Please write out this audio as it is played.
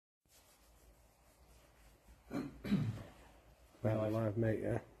Well, live, mate,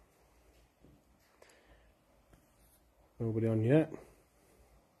 yeah. Nobody on yet.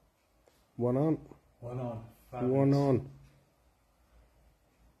 One on. One on. Fabulous. One on.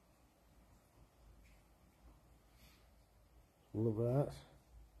 Love that.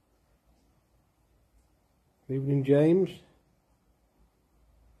 Evening, James.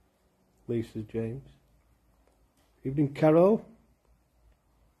 Lisa's James. Evening, Carol.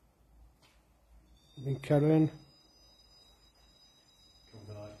 Evening, Karen.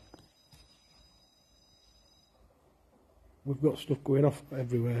 We've got stuff going off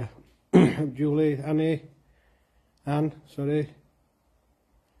everywhere. Julie, Anne, sorry.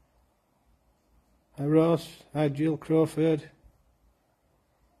 Hi Ross, hi Jill Crawford.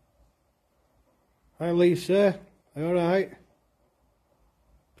 Hi Lisa, are you alright?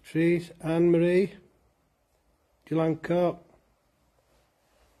 Patrice, Anne-Marie, Jill Hancock.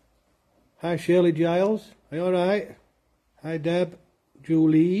 Hi Shirley Giles, are you alright? Hi Deb,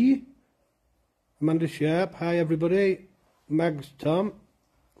 Julie, Amanda Sharp, hi everybody. Mags Tom,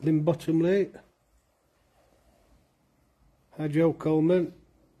 Lynn Bottomley, hi Joe Coleman,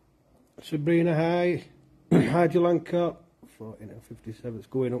 Sabrina, hi, hi Jill Hancock, 14:57, it's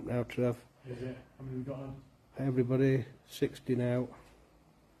going up now, Trev. Is it? How many we got on? Hi everybody, 60 now.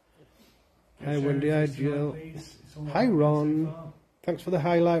 Hi Wendy, hi Jill. Hi Ron, thanks for the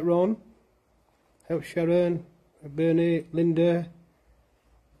highlight Ron. Hi Sharon, hi Bernie, Linda.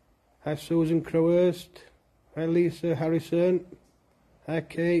 Hi Susan Crowhurst. Hi Lisa Harrison. Hi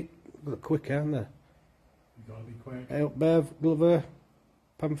Kate. They're quick, aren't they? You've got to be quick. Hi Bev Glover.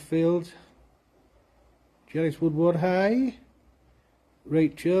 Pamfield. Janice Woodward. Hi.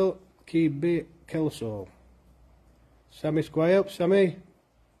 Rachel. Keebe Kelsall. Sammy Squire. Sammy.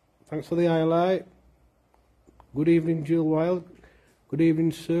 Thanks for the highlight. Good evening, Jill Wild. Good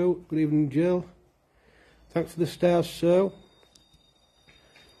evening, Sue. Good evening, Jill. Thanks for the stars, Sue.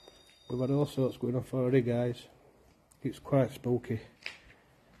 We've had all sorts going on already, guys. It's quite spooky.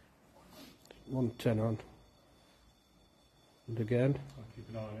 110 on. And again. I'll keep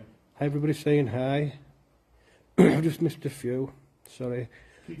an eye on it. Hi, everybody saying hi. I've just missed a few. Sorry.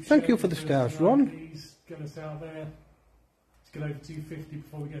 Thank you for the stars, Ron. Please get us out there. Let's get over 250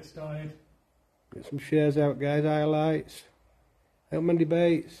 before we get started. Get some shares out, guys. Highlights. Hi, Mandy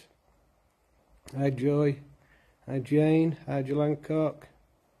Bates. Hi, Joy. Hi, Jane. Hi, Jill Hancock.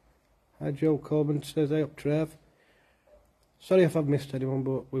 Hi Joe Coleman says, hi up Trev. Sorry if I've missed anyone,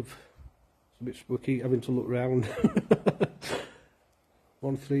 but it's a bit spooky having to look round.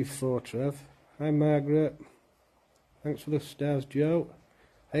 134 Trev. Hi Margaret. Thanks for the stars Joe.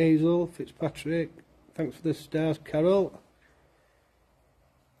 Hazel, Fitzpatrick. Thanks for the stars Carol.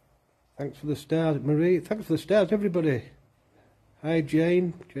 Thanks for the stars Marie. Thanks for the stars everybody. Hi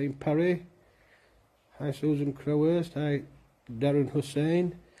Jane Parry. Hi Susan Crowhurst. Hi Darren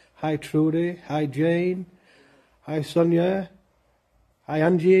Hussain. Hi Trudy, hi Jane, hi Sonia, hi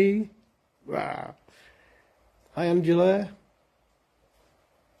Angie, wow. Hi Angela,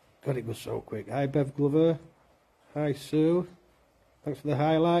 God it goes so quick, hi Bev Glover, hi Sue, thanks for the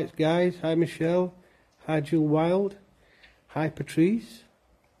highlights guys, hi Michelle, hi Jill Wild, hi Patrice,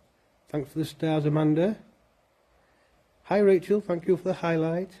 thanks for the stars Amanda, hi Rachel, thank you for the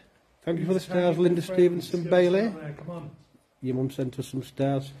highlight, thank you for the stars Linda Stevenson Bailey. Come on. Your mum sent us some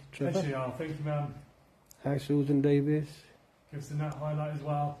stars, Trevor. Yes, you are. Thank you, ma'am. Hi, Susan Davis. Give us the nut highlight as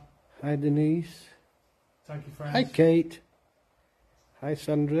well. Hi, Denise. Thank you, friends. Hi, Kate. Hi,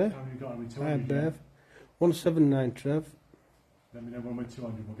 Sandra. How many you got? Hi, Bev. 179, Trev. Let me know when we're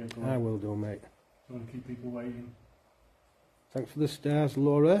 200. We'll get going. I will do, mate. Don't want to keep people waiting. Thanks for the stars,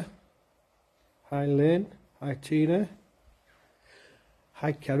 Laura. Hi, Lynn. Hi, Tina.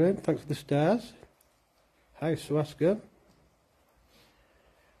 Hi, Karen. Thanks for the stars. Hi, Swaska.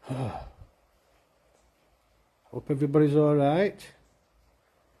 Hope everybody's alright.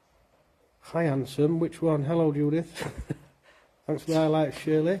 Hi handsome, which one? Hello Judith. Thanks for the highlight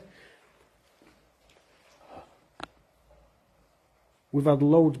Shirley. We've had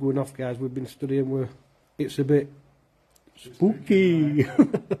loads going off guys, we've been studying, it's a bit spooky.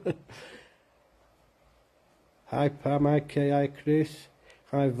 Hi Pam, hi Kay, hi Chris.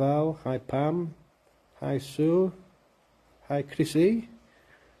 Hi Val, hi Pam. Hi Sue. Hi Chrissy.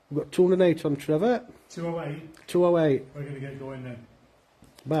 We've got 208 on Trevor. 208. 208. We're going to get going then.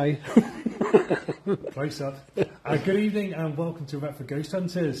 Bye. Close up. Good evening and welcome to Rep for Ghost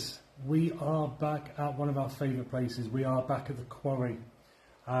Hunters. We are back at one of our favourite places. We are back at the Quarry.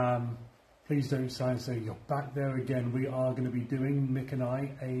 Please don't sign and say you're back there again. We are going to be doing, Mick and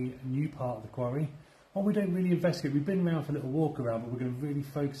I, a new part of the Quarry. Well, we don't really investigate. We've been around for a little walk around, but we're going to really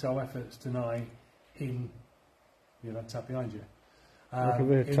focus our efforts tonight in Yeah, that tap behind you. Like a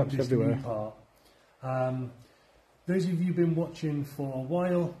bit of taps in this everywhere. new part. Those of you who've been watching for a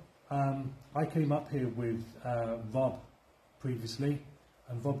while, I came up here with Rob previously,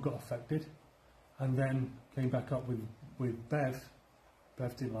 and Rob got affected, and then came back up with Bev.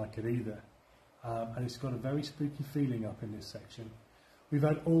 Bev didn't like it either, and it's got a very spooky feeling up in this section. We've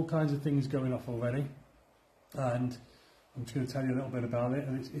had all kinds of things going off already, and I'm just going to tell you a little bit about it.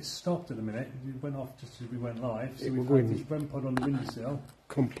 And it's stopped at the minute. It went off just as we went live. So we've had this REM pod on the windowsill.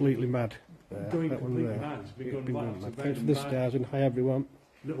 Completely mad. Going completely mad. It's been going right up to red Thanks for and the back. stars and hi everyone.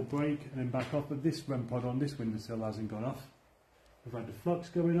 Little break and then back off. But this REM pod on this windowsill hasn't gone off. We've had the flux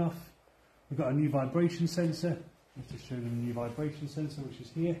going off. We've got a new vibration sensor. Let's just show them the new vibration sensor, which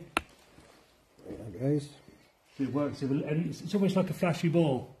is here. Yeah, guys. So it works. It's almost like a flashy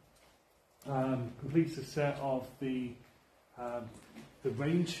ball. Completes the set of the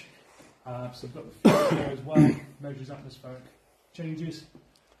range. So we've got the flux there as well. Measures atmospheric changes.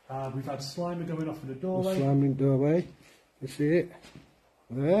 We've had Slimer going off in the doorway. The sliming doorway. You see it?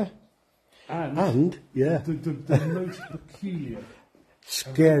 There. And yeah. The most peculiar,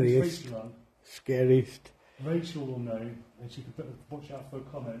 Scariest. Rachel on, Scariest. Rachel will know, and she could watch out for a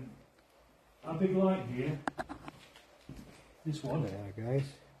comment. Our big light here, this one, There, guys.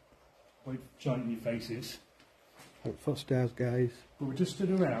 with giant new faces. Thanks for stars, guys. But we just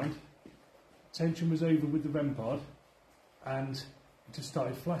stood around, tension was over with the REM pod, and it just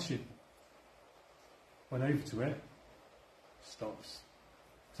started flashing. Went over to it, stops.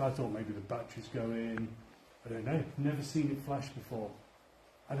 So I thought maybe the battery's going, I don't know, never seen it flash before.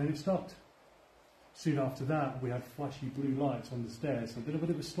 And then it stopped. Soon after that, we had flashy blue lights on the stairs. So I don't know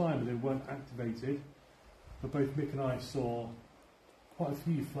whether it was Slimer, they weren't activated, but both Mick and I saw quite a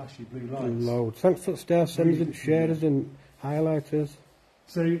few flashy blue lights. Loads. Thanks for stars, senders and sharers and highlighters.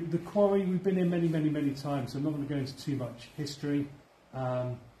 So the Quarry, we've been in many times, so I'm not going to go into too much history.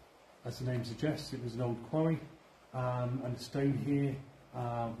 As the name suggests, it was an old quarry, and the stone here,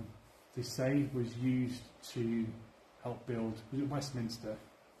 they say, was used to help build, was it Westminster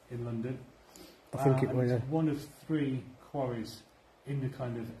in London? I think it was, yeah. It's one of 3 quarries in the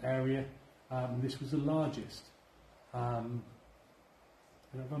kind of area, and this was the largest in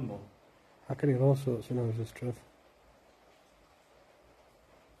Rumble. I can hear all sorts of noises, Trev.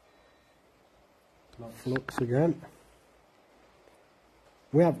 Flux again.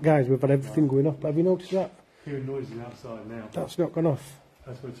 We have, guys, we've had everything going up. Have you noticed that? Hearing noises outside now. That's not gone off.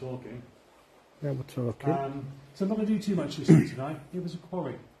 As we're talking. Now we're talking. So I'm not going to do too much history tonight. It was a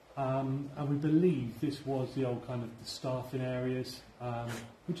quarry. And we believe this was the old kind of the staffing areas.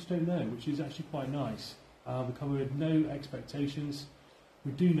 We just don't know, which is actually quite nice. We come with no expectations.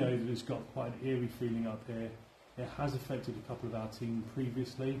 We do know that it's got quite an eerie feeling up here. It has affected a couple of our team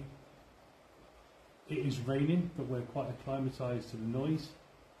previously. It is raining, but we're quite acclimatised to the noise.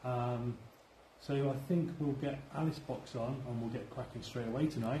 So I think we'll get Alice Box on and we'll get cracking straight away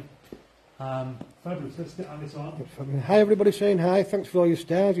tonight. Fabulous, let's get Alice on. Hi everybody saying hi, thanks for all your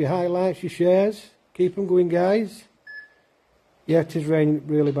stars, your highlights, your shares. Keep them going, guys. Yeah, it is raining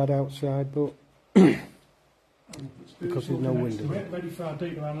really bad outside, but because there's no window. Ready for our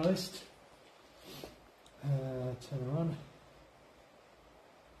data analyst. Turn her on.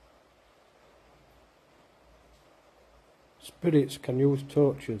 Spirits can use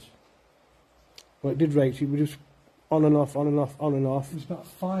torches. Well, it did rain, it was just on and off, on and off, on and off. It was about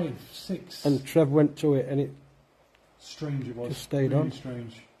 5, 6. And Trev went to it and it Strange it was. just stayed really on.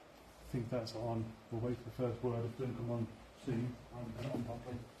 Strange. I think that's on. We'll wait for the first word. If it doesn't come on soon, I'll get it on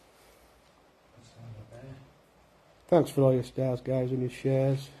properly. Let's stand up there. Thanks for all your stars, guys, and your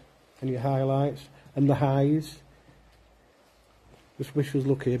shares, and your highlights, and the highs. Just wish us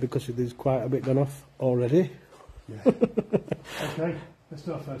luck here because there's quite a bit gone off already. Yeah. Okay, let's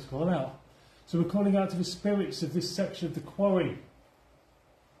do our first call out. So we're calling out to the spirits of this section of the quarry.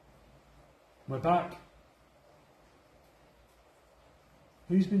 We're back.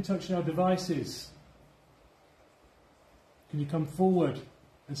 Who's been touching our devices? Can you come forward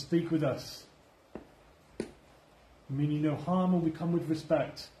and speak with us? We mean you no harm and we come with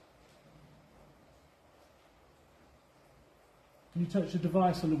respect. Can you touch the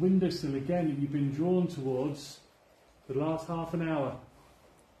device on the windowsill again that you've been drawn towards for the last half an hour?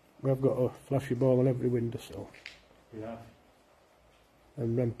 We've got a flashy ball on every windowsill. We have.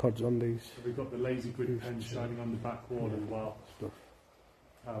 And REM pods on these. So we've got the laser grid pen shining on the back wall as well. Stuff.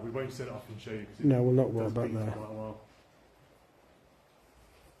 We won't set it off and show you. No, we'll not worry That's about been for that. quite a while.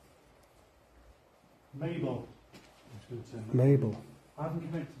 Mabel. I'm just going to turn that Mabel. on. I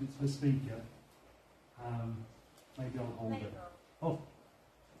haven't connected it to the speaker. Maybe I'll hold it. Oh,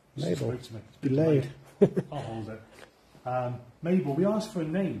 Mabel. spoke to me. Speak to Delayed. Mabel. I'll hold it. Mabel, we asked for a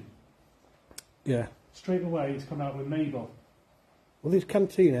name. Yeah. Straight away, it's come out with Mabel. Well, these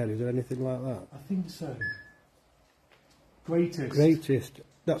canteen areas or anything like that? I think so. Greatest. Greatest.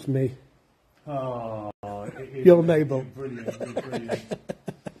 That's me. Oh, You're Mabel. You're brilliant. You're brilliant.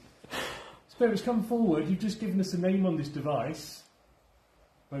 Spirits, come forward. You've just given us a name on this device.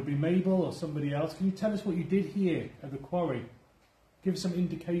 Whether it be Mabel or somebody else. Can you tell us what you did here at the quarry? Give us some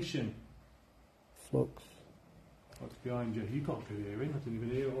indication. Flux. What's behind you? You got a good hearing. I didn't even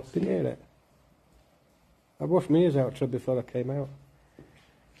hear it. Didn't hear it. I washed my ears out before I came out.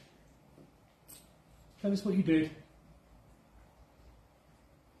 Tell us what you did.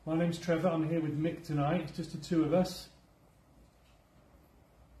 My name's Trevor. I'm here with Mick tonight. It's just the two of us.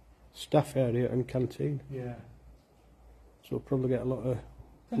 Staff area and canteen. Yeah. So we'll probably get a lot of...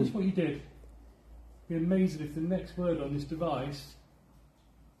 Tell us what you did. Be amazing if the next word on this device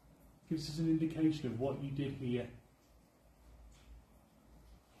gives us an indication of what you did here.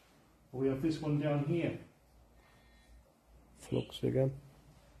 We have this one down here. Flux again.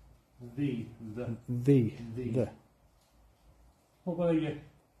 The. What were you?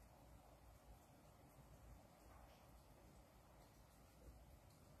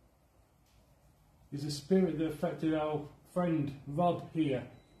 Is a spirit that affected our friend Rob here.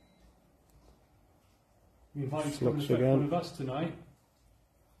 We invite you to come and affect one of us tonight.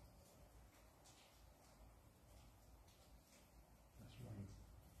 That's right.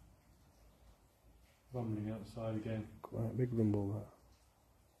 Rumbling outside again. Quite a big rumble, that.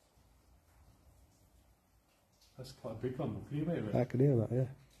 That's quite a big rumble. Can you hear it? I can hear that, yeah.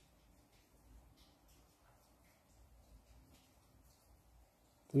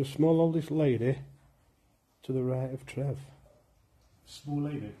 There's a small oldish lady to the right of Trev. Small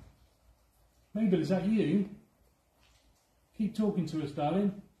lady. Mabel, is that you? Keep talking to us,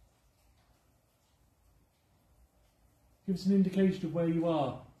 darling. Give us an indication of where you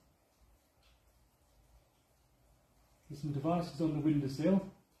are. There's some devices on the windowsill.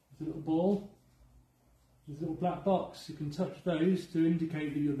 There's a little ball. There's a little black box. You can touch those to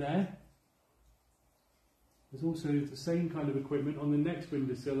indicate that you're there. There's also the same kind of equipment on the next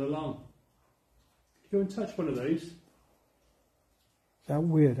windowsill along. Go and touch one of those. Is that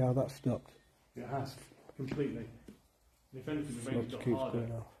weird how that stopped? It has, completely. And if anything, the rain's got Keeps harder.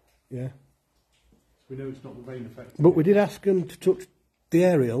 going off. Yeah. So we know it's not the rain effect. But we did ask them to touch the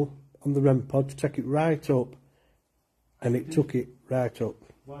aerial on the REM pod to take it right up, and it took it right up.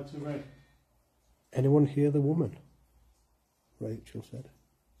 Why to red? Anyone hear the woman? Rachel said.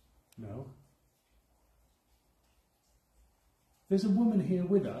 No. There's a woman here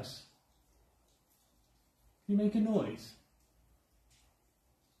with us. Can you make a noise?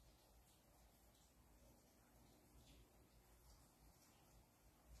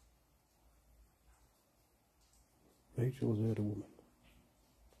 Rachel's heard a woman.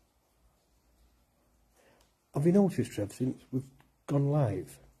 Have you noticed, Trev, since we've gone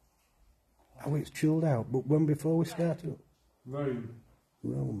live, how it's chilled out, but when before we started? Roam.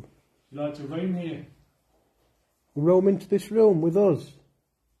 Roam. You like to roam here? Roam into this room with us.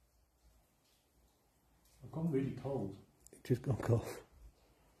 I've gone really cold. It just gone cold.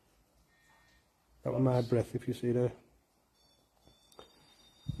 That was my breath, if you see there.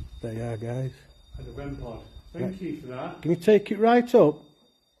 There you are, guys. And a REM pod. Thank you for that. Can you take it right up?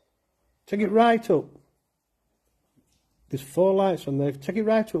 Take it right up. There's 4 lights on there. Take it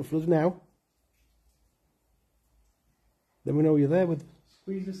right up for us now. Then we know you're there with...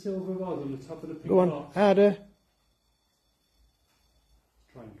 Squeeze the silver rod on the top of the pink Go on, box. harder.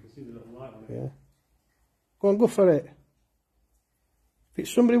 Try and you can see the little light on it. Yeah. Go on, go for it. If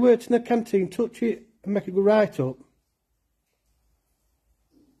it's somebody works in the canteen, touch it and make it go right up.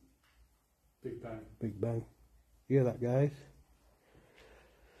 Big bang. Big bang. Hear that, guys?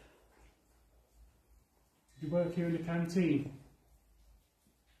 You work here in the canteen.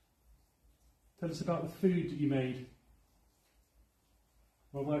 Tell us about the food that you made.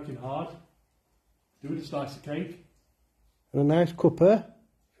 We're working hard. Doing a slice of cake. And a nice cuppa.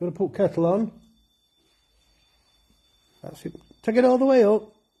 If you want to put kettle on. That's it. Take it all the way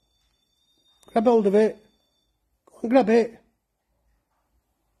up. Grab hold of it. Go on, grab it.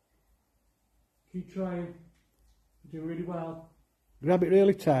 Keep trying. You're doing really well. Grab it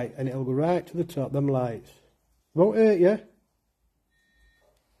really tight and it'll go right to the top, them lights. Won't hurt you.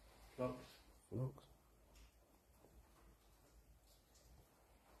 Flux.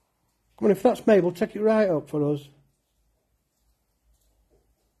 Come on, if that's Mabel, take it right up for us.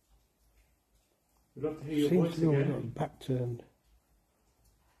 We'd love to hear your Seems voice to be again. got back turned.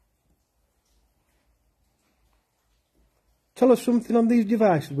 Tell us something on these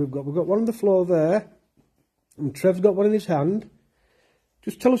devices we've got. We've got one on the floor there. And Trev's got one in his hand.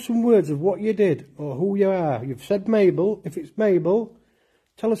 Just tell us some words of what you did or who you are. You've said Mabel. If it's Mabel,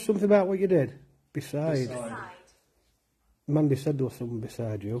 tell us something about what you did. Beside. Mandy said there was something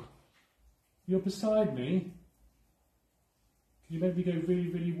beside you. You're beside me. Can you make me go really,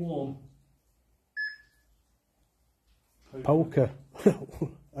 really warm? Poker.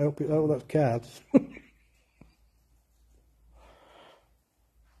 I hope that's cards.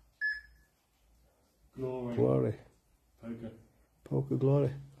 Glory. Glory. Poker. Poker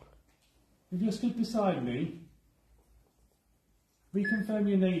glory. If you're stood beside me, reconfirm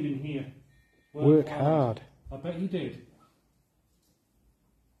your name in here. Work hard. I bet you did.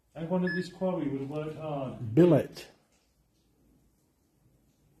 Everyone at this quarry would have worked hard. Billet.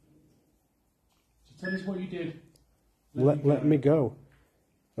 So tell us what you did. Let me go.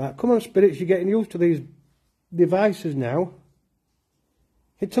 Right, come on, spirits, you're getting used to these devices now.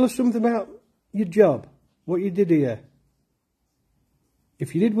 Hey, tell us something about your job, what you did here.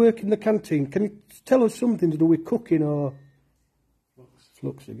 If you did work in the canteen, can you tell us something to do with cooking or...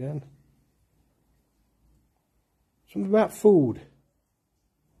 Flux again. Something about food.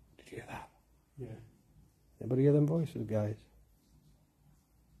 Did you hear that? Yeah. Anybody hear them voices, guys?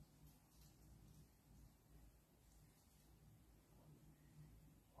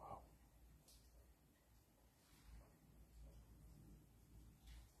 Wow.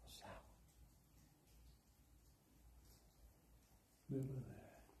 What's that? Over there.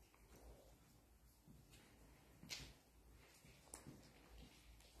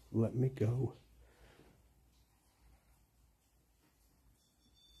 Let me go.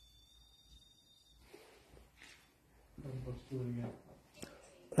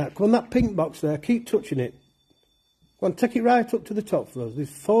 Right, go on that pink box there, keep touching it. Go on, take it right up to the top for us. There's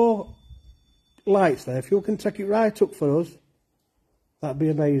 4 lights there. If you can take it right up for us, that'd be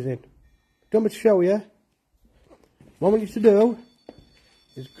amazing. Do you want me to show you? What I want you to do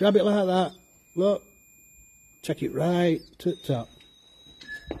is grab it like that. Look, take it right to the top.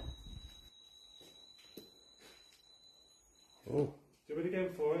 Oh. Do it again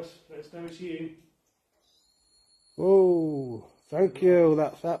for us. Let us know it's you. Oh, thank you.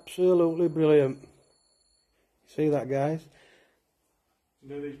 That's absolutely brilliant. See that, guys? You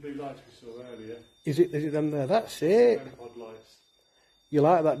know these blue lights we saw earlier? Is it them there? That's it. Them pod lights. You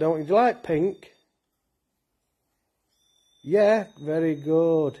like that, don't you? Do you like pink? Yeah, very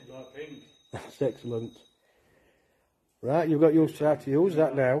good. You like pink? That's excellent. Right, you've got used to how to use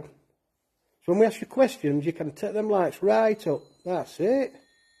that now. So when we ask you questions, you can take them lights right up. That's it.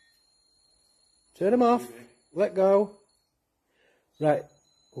 Turn them off. Let go. Right.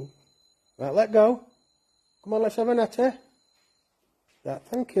 Oh. Right, let go. Come on, let's have a natter. Right,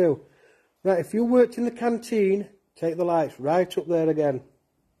 thank you. Right, if you worked in the canteen, take the lights right up there again.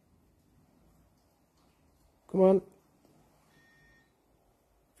 Come on.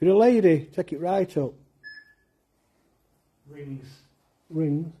 If you're a lady, take it right up. Rings.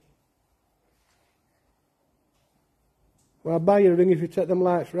 Rings. Well, I'll buy you a ring if you take them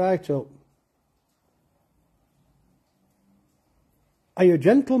lights right up. Are you a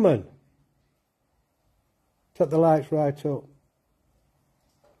gentleman? Take the lights right up.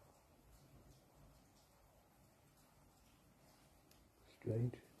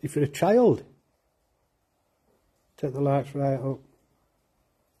 Strange. If you're a child, take the lights right up.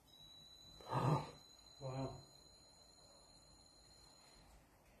 Wow.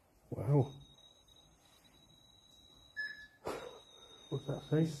 Wow. What's that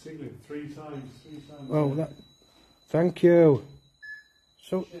say? Signaling 3 times. 3 times. Oh, that. Thank you.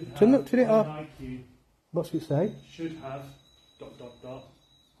 So, turn it I off. like you. What's it say? Should have. ...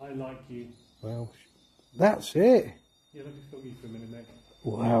 I like you. Well, that's it. Yeah, let me film you for a minute, Nick.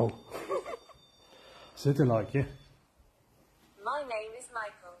 Wow. So they like you. My name is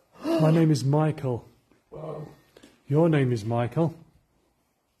Michael. My name is Michael. Wow. Your name is Michael.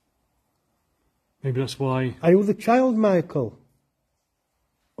 Maybe that's why. Are you the child, Michael?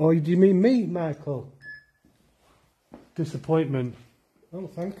 Or do you mean me, Michael? Disappointment. Oh,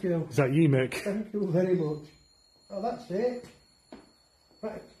 thank you. Is that you, Mick? Thank you very much. Oh, that's it.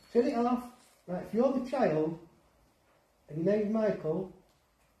 Right, turn it off. Right, if you're the child and your name's Michael,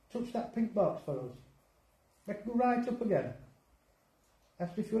 touch that pink box for us. Make it go right up again.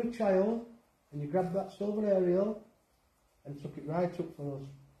 Ask if you're a child and you grab that silver aerial and took it right up for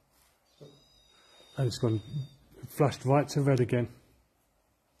us. And it's gone, flashed right to red again.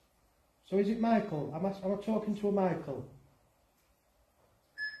 So is it Michael? Am I talking to a Michael?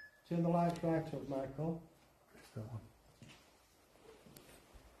 Turn the lights right up, Michael. That one.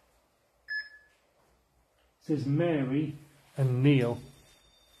 It says Mary and Neil.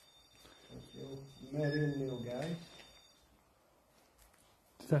 Thank you. Mary and Neil, guys.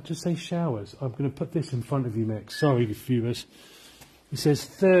 Did that just say showers? I'm going to put this in front of you, Mick. Sorry, viewers. It says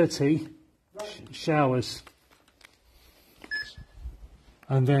 30 showers.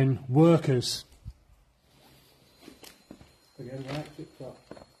 And then workers. Again, right, TikTok.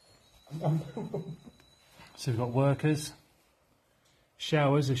 So we've got workers.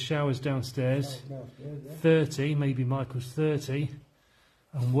 Showers, there's showers downstairs. Yeah. 30, maybe Michael's 30.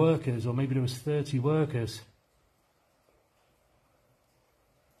 And workers, or maybe there was 30 workers.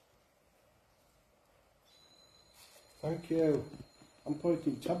 Thank you. I'm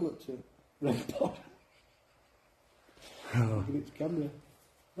pointing tablet to Red Pod. Looking at its camera.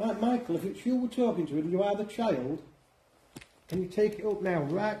 Right, Michael, if it's you we're talking to and you are the child, can you take it up now,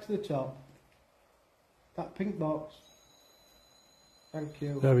 right to the top? That pink box. Thank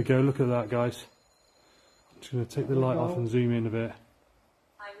you. There we go, look at that, guys. I'm just going to take the light off and zoom in a bit.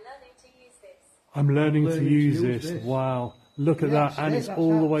 I'm learning to use this. I'm learning to use this. Wow, look at that, and it's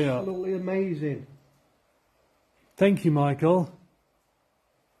all the way up. Absolutely amazing. Thank you, Michael.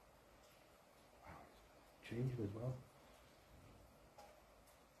 Change as well.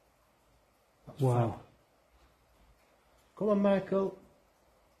 That's Wow. fab. Come on, Michael.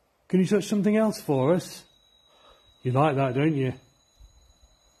 Can you touch something else for us? You like that, don't you?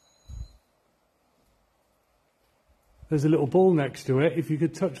 There's a little ball next to it. If you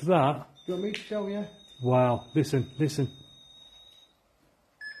could touch that. Do you want me to show you? Wow, listen, listen.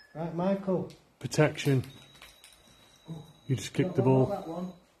 Right, Michael. Protection. You just kicked the Don't ball. that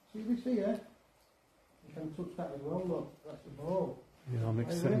one. See here? You can touch that as well, look. That's the ball. Yeah,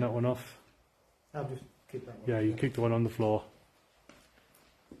 I'm setting that one off. I'll just kick that one. Yeah, you kicked the one on the floor.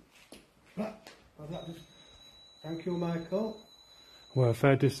 Right. Well, that just... Thank you, Michael. We're a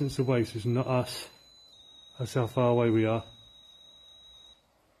fair distance away, so it's not us. That's how far away we are.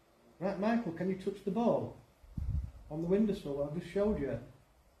 Right, Michael, can you touch the ball? On the windowsill, I just showed you.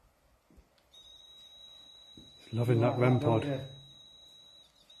 Loving You that like REM don't pod. you?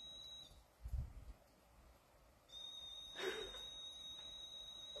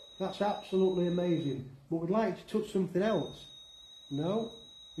 That's absolutely amazing. But we'd like to touch something else. No?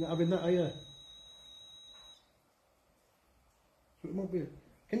 You're not having that, are you? So it won't be...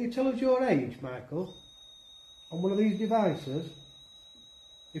 Can you tell us your age, Michael? On one of these devices?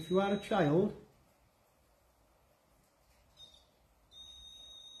 If you are a child?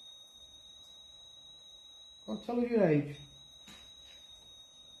 Go on, tell us your age.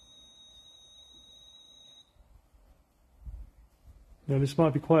 Now, this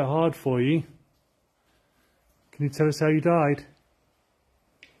might be quite hard for you. Can you tell us how you died?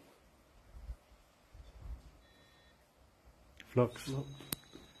 Flux.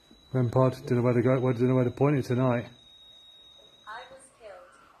 REM pod. Don't know where to go. Don't know where to point it tonight. I was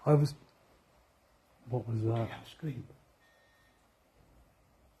killed. I was. What was that? Yeah, scream.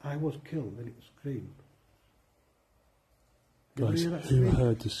 I was killed and it screamed. Did you Guys, hear that who scream?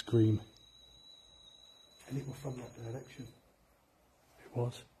 heard the scream? And it was from that direction. It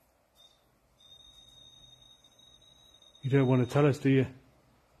was. You don't want to tell us, do you?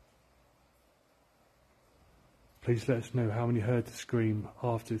 Please let us know how many heard the scream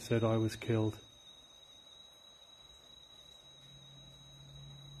after it said I was killed.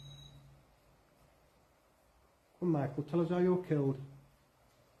 Come on, Michael, tell us how you were killed.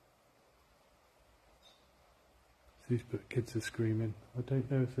 These kids are screaming. I don't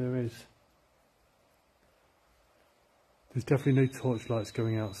know if there is. There's definitely no torchlights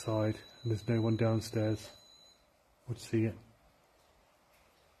going outside, and there's no one downstairs. Would see it.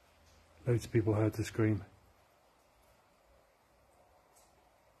 Loads of people heard the scream.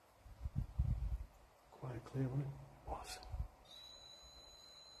 Quite clear, wasn't it? It was.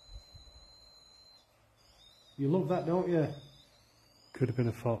 You love that, don't you? Could have been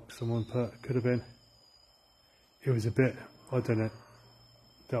a fox. Someone put. Could have been. It was a bit. I don't know.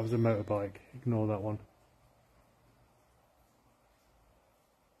 That was a motorbike. Ignore that one.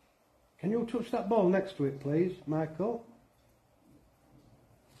 Can you touch that ball next to it, please, Michael?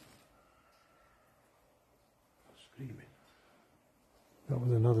 Screaming. That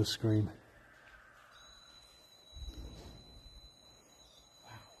was another scream.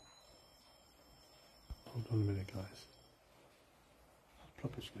 Hold on a minute, guys. That's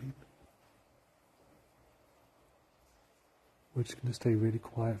proper sleep. We're just going to stay really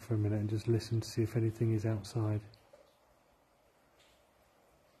quiet for a minute and just listen to see if anything is outside.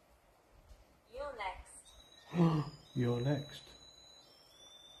 You're next. You're next.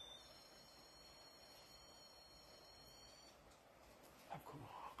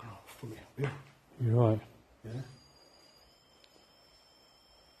 Come on, from here. You're right. Yeah.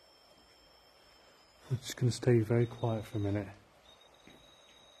 I'm just going to stay very quiet for a minute.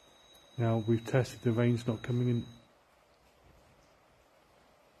 Now we've tested the rain's not coming in.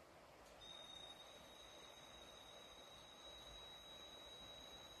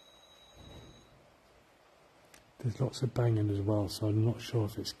 There's lots of banging as well, so I'm not sure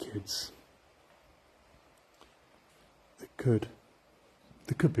if it's kids. It could.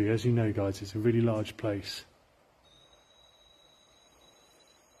 There could be, as you know guys, it's a really large place.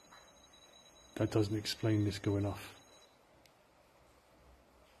 That doesn't explain this going off.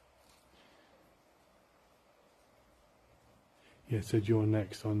 Yeah, so you're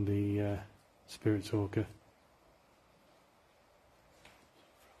next on the Spirit Talker.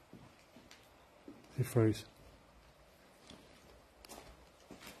 It froze.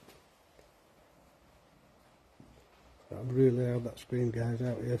 I'd really have that screen guys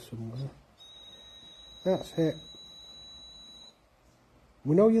out here somewhere. That's it.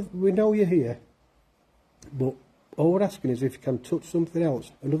 We know you're here, but all we're asking is if you can touch something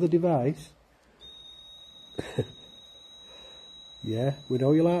else, another device. Yeah, we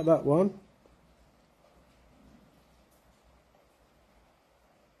know you like that one.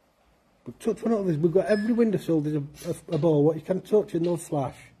 But touch one of these. We've got every windowsill. There's a ball what you can touch and they'll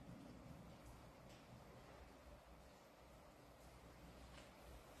flash.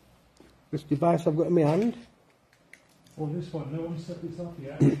 This device I've got in my hand. Oh, this one. No one's set this up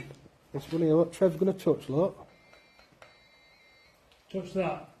yet. This one here, what Trev's going to touch, look. Touch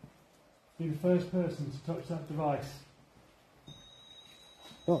that. Be the first person to touch that device.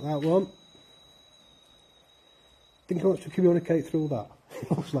 Not that one. I think he wants to communicate through that.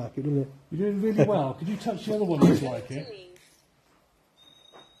 Looks like it, doesn't it? You're doing really well. Could you touch the other one that's like it?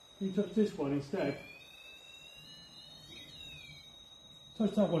 Can you touch this one instead?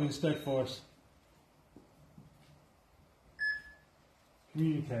 Touch that one instead for us.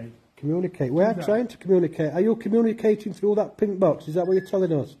 Communicate. Communicate. We're trying to communicate. Are you communicating through that pink box? Is that what you're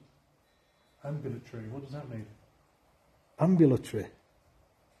telling us? Ambulatory. What does that mean? Ambulatory.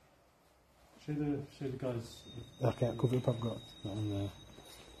 Show the guys. I can't cover it up, I've got Not on there.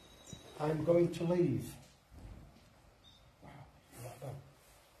 I'm going to leave.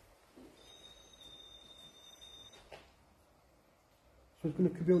 So it's going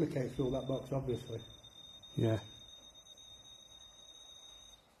to communicate through that box, obviously. Yeah.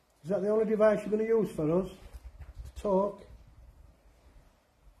 Is that the only device you're going to use for us to talk?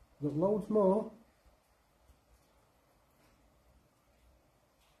 We've got loads more.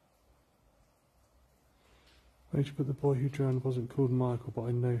 Where'd you put the boy who drowned wasn't called Michael, but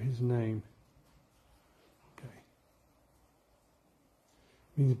I know his name. Okay.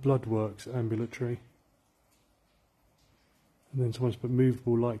 Means blood works, ambulatory. And then someone's put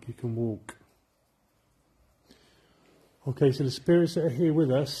movable like you can walk. Okay, so the spirits that are here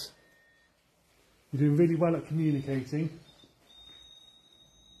with us, you're doing really well at communicating.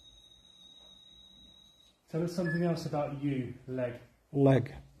 Tell us something else about you, Leg.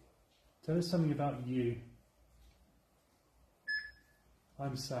 Leg. Tell us something about you.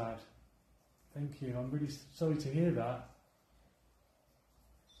 I'm sad. Thank you. I'm really sorry to hear that.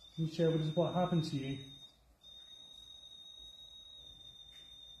 Can you share with us what happened to you?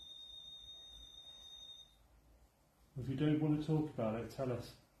 If you don't want to talk about it, tell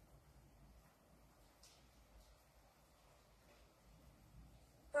us.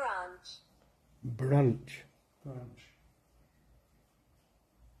 Branch. Branch.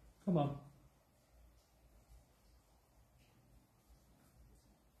 Come on.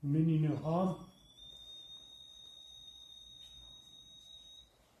 Mean you no harm?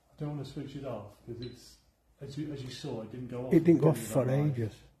 I don't want to switch it off because it's, as you saw, it didn't go off. It didn't go off That for live.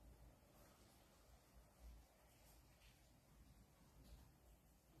 ages.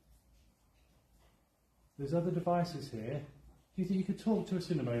 There's other devices here. Do you think you could talk to us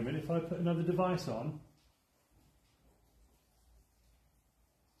in a moment if I put another device on?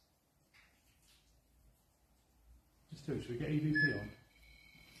 Just do it. Should we get EVP on?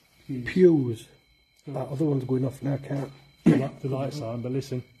 Pews. That other one's going off now, can't. The lights aren't, but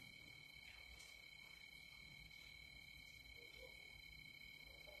listen.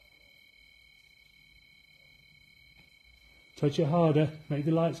 Touch it harder. Make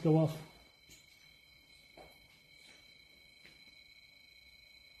the lights go off.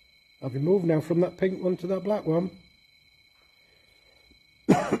 Have you moved now from that pink one to that black one?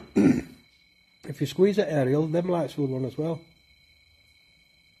 If you squeeze it, Ariel, them lights will run as well.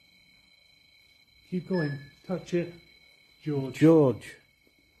 Keep going. Touch it. George. George.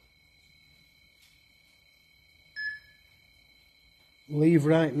 Leave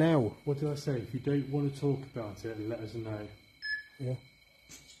right now. What did I say? If you don't want to talk about it, let us know. Yeah.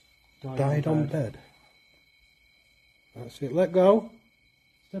 Died on bed. That's it. Let go.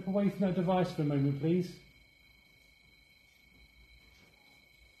 Step away from that device for a moment, please.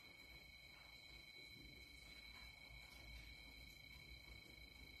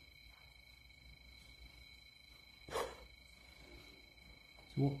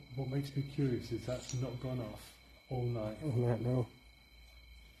 So what makes me curious is that's not gone off all night. Oh, no.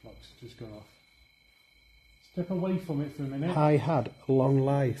 Clock's just gone off. Step away from it for a minute. I had a long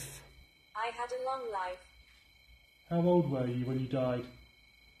life. I had a long life. How old were you when you died?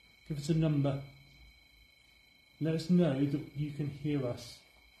 Give us a number. Let us know that you can hear us.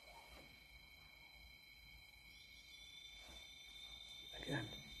 Again.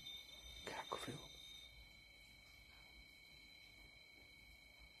 Cackfield.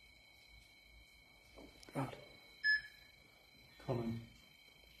 God. Common.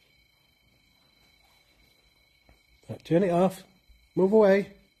 Right, turn it off. Move away.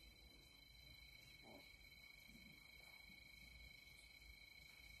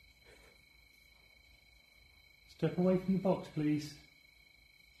 Step away from the box, please.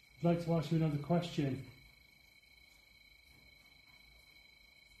 I'd like to ask you another question.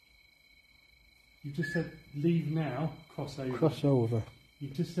 You just said leave now, crossover. Crossover. You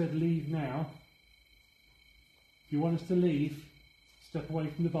just said leave now. If you want us to leave, step away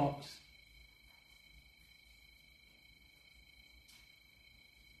from the box.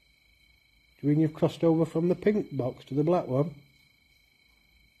 Do you mean you've crossed over from the pink box to the black one?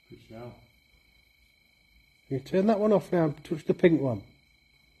 Good shout. You turn that one off now and touch the pink one.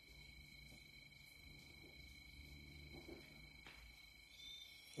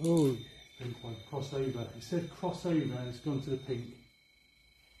 Oh, Pink one, crossover. It said crossover and it's gone to the pink.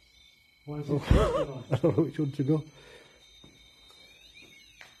 Why is it Oh. on? I don't know which one to go.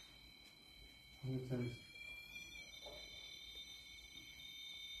 I'm gonna turn this-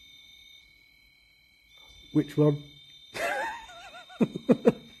 Which one? I'm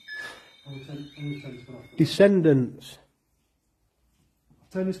gonna turn this one off. Descendants. I'll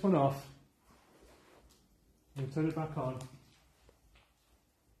turn this one off. I'm gonna turn it back on.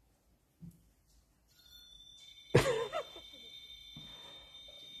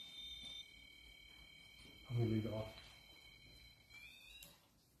 I'm gonna leave it off.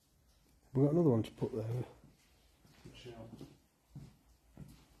 We've got another one to put there. Good shout.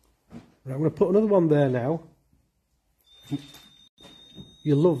 Right, I'm going to put another one there now.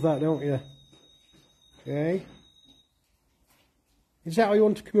 You love that, don't you? Okay. Is that how you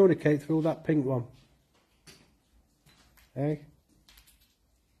want to communicate through that pink one? Okay.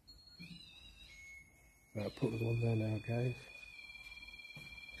 Right, I'll put another one there now, guys.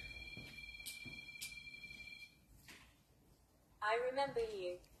 I remember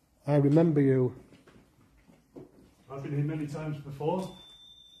you. I remember you. I've been here many times before.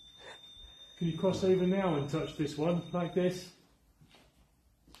 Can you cross over now and touch this one, like this?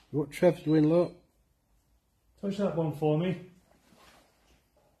 What Trev's doing, look. Touch that one for me.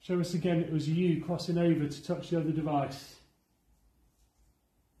 Show us again it was you crossing over to touch the other device.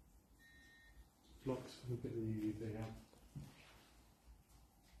 Blocks a bit of the UV thing out.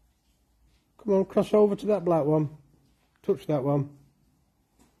 Come on, cross over to that black one. Touch that one.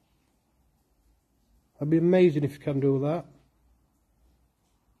 That'd be amazing if you can do that.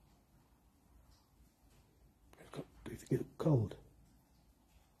 Do you think it's cold?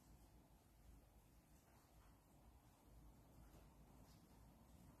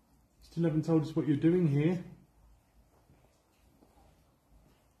 Still haven't told us what you're doing here.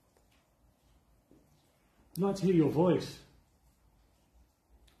 I'd like to hear your voice.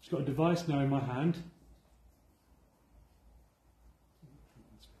 I've got a device now in my hand.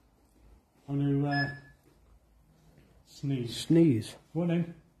 I'm going to sneeze. Sneeze. Go on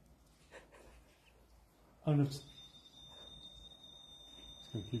then. I'm going to... It's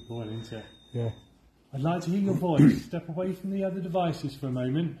going to keep boiling, isn't it? Yeah. I'd like to hear your voice. Step away from the other devices for a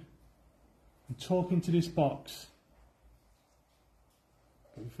moment and talk into this box.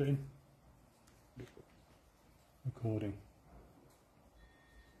 Got your foot in? Recording.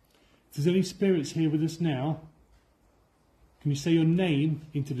 If there's any spirits here with us now, can you say your name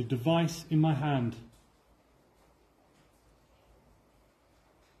into the device in my hand?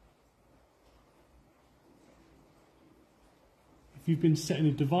 If you've been setting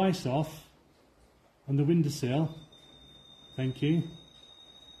a device off on the windowsill, thank you.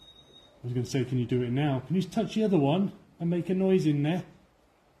 I was going to say, can you do it now? Can you touch the other one and make a noise in there?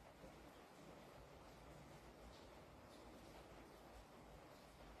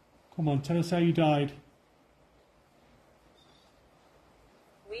 Come on, tell us how you died.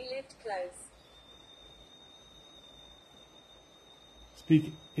 We lived close.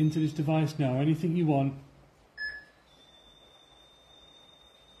 Speak into this device now, anything you want.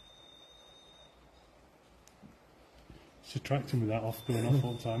 It's attracting with that off going off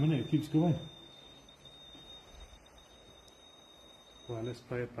all the time, isn't it? It keeps going. Right, let's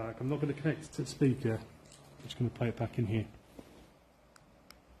play it back. I'm not going to connect it to the speaker. I'm just going to play it back in here.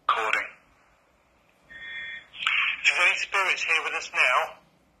 Recording. If there's any spirits here with us now,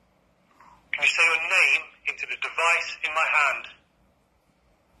 can you say your name into the device in my hand?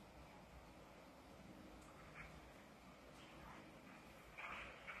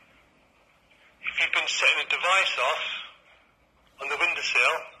 If you've been setting a device off on the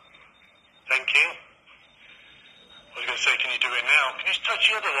windowsill, thank you. I was going to say, can you do it now? Can you just touch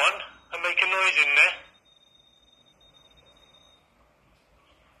the other one and make a noise in there?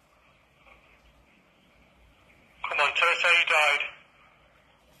 Come on, tell us how you died.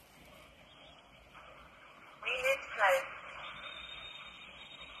 We live close.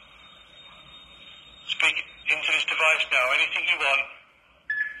 Speak into this device now, anything you want.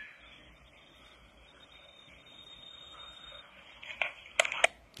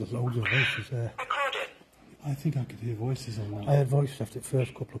 There's loads of voices there. Recorded. I think I could hear voices on that. I had voices after the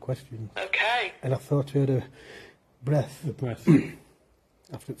first couple of questions. Okay. And I thought I heard a breath The breath.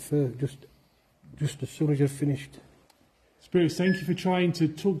 after the first, just as soon as you finished. Spirits, thank you for trying to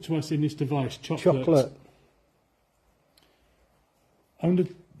talk to us in this device. Chocolate. I'm going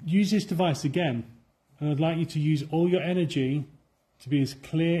to use this device again, and I'd like you to use all your energy to be as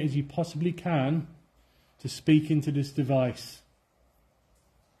clear as you possibly can to speak into this device.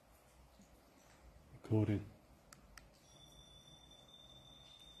 Recording.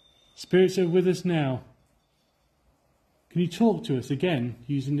 Spirits are with us now. Can you talk to us again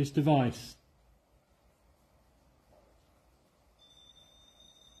using this device?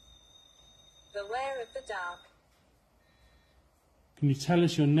 Beware of the dark. Can you tell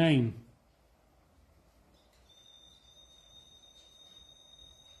us your name?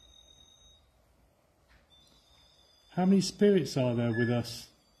 How many spirits are there with us?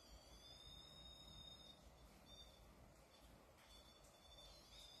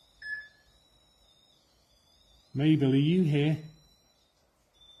 Mabel, are you here?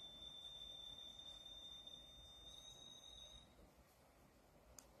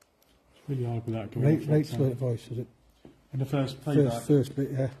 It's really hard without going off all the Right time. voice, is it? In the first playback. First bit,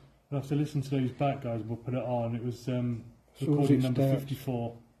 yeah. We'll have to listen to those back, guys. We'll put it on. It was Soon as recording it number starts.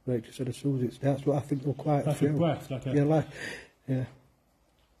 54. Right, just as soon as it starts, what I think will quite Like a breath, like a... Yeah, yeah.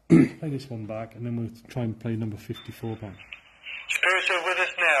 Play this one back, and then we'll try and play number 54 back. Spirits are with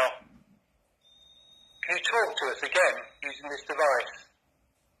us now. Can you talk to us again using this device?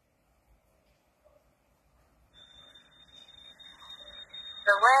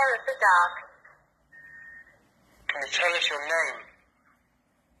 Beware of the dark. Can you tell us your name?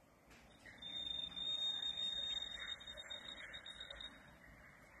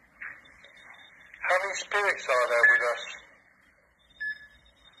 How many spirits are there with us?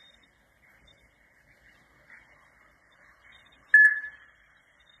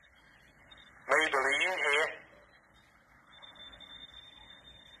 Mabel, are you here?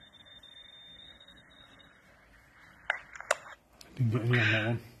 Didn't get any on that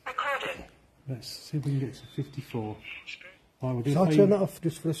one. Recorded. Let's see if we can get to 54. Right, we're going Shall I to turn play... that off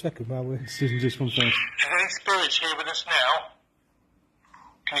just for a second while we're... Let's listen to this one first. Is there any spirits here with us now?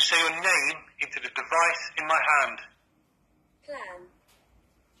 Can you say your name into the device in my hand? Plan.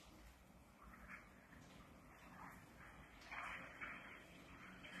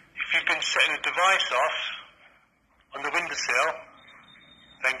 If you've been setting a device off on the windowsill,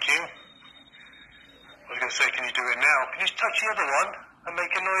 thank you. I was going to say, can you do it now? Can you just touch the other one and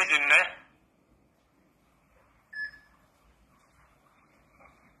make a noise in there?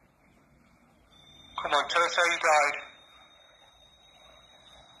 Come on, tell us how you died.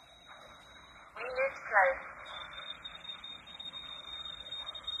 We live close.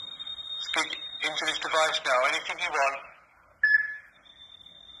 Speak into this device now, anything you want.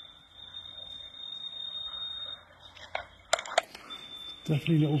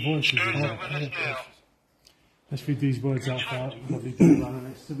 Definitely little voices in Spirits there. are with us now. Let's read these words out for our lovely people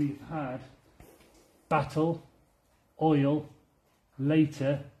analysts. So we've had battle, oil,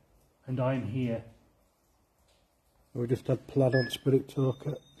 later, and I'm here. We just had Plaid on Spirit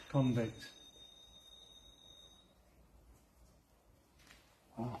Talker. Convict.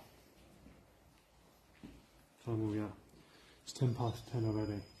 Wow. What time are we at? It's 10 past 10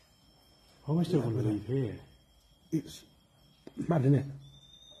 already. I always don't want to leave here. It's mad, isn't it?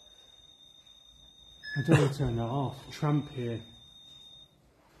 I don't want to turn that off. Tramp here.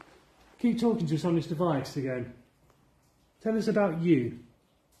 Keep talking to us on this device again. Tell us about you.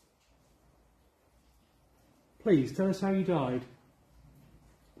 Please, tell us how you died.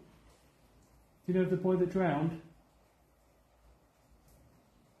 Do you know the boy that drowned?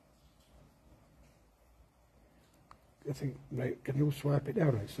 I think, right, can you swipe it down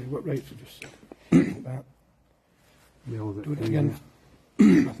and see what Rachel just said? About do it again. I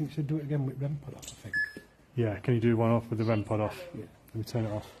think you should do it again with REM pod off, I think. Yeah, can you do one off with the REM pod off? Yeah. Let me turn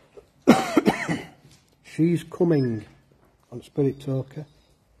it off. She's coming on Spirit Talker.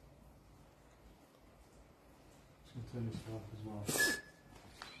 Just going to turn this off as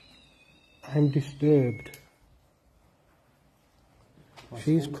well. I'm disturbed.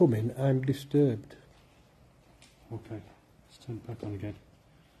 She's coming, I'm disturbed. Okay, let's turn it back on again.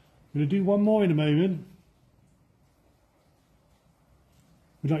 I'm going to do one more in a moment.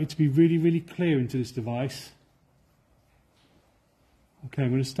 We'd like you to be really, really clear into this device. Okay, I'm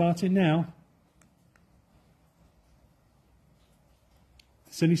going to start it now.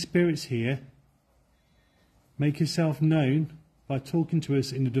 If there's any spirits here, make yourself known by talking to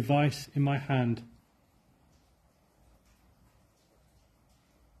us in the device in my hand.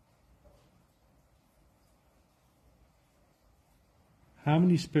 How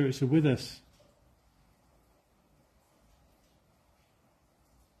many spirits are with us?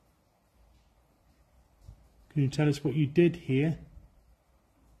 Can you tell us what you did here?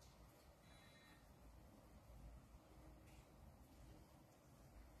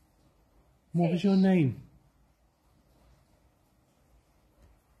 What was your name?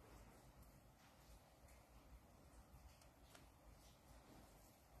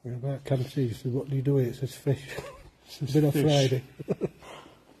 Yeah, but I can see, she said, what do you do here? It says fish. It's Been on Friday.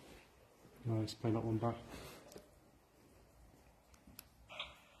 No, let's play that one back.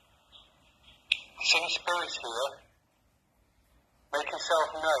 Sing spirits here. Make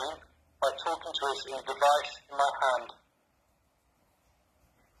yourself known by talking to us in the device in my hand.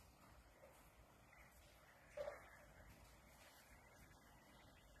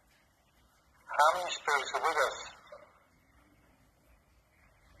 How many spirits are with us?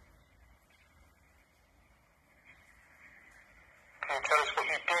 Can you tell us what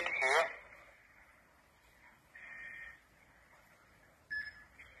you did here?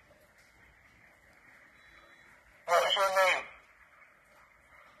 What is your name?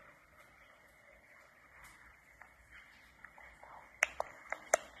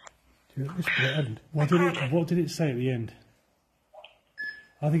 Do you want this bit at the end? What did it say at the end?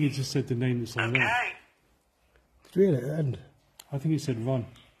 I think it just said the name that's on there. Did you hear it at the end? I think it said Ron.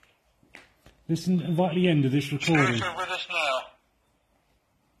 Listen right at the end of this recording. Spirits are with us now.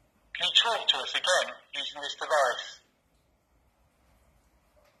 Can you talk to us again using this device?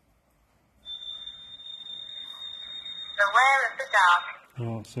 Beware of the dark.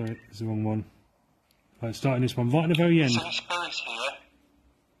 Oh, sorry, it's the wrong one. Right, starting this one right at the very end. Sing spirits here.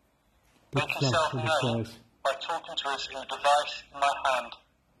 Big Make flash yourself with the known size. by talking to us in the device in my hand.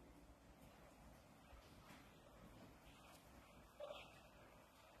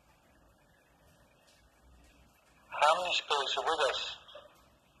 How many spirits are with us?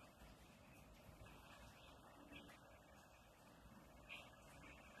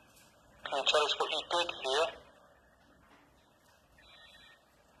 Can you tell us what you did here?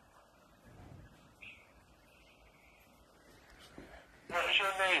 What is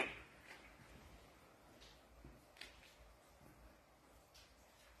your name?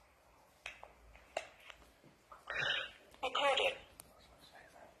 Recorded.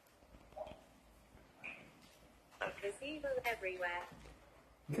 There's evil everywhere.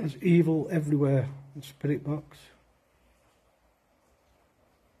 There's evil everywhere in Spirit Box.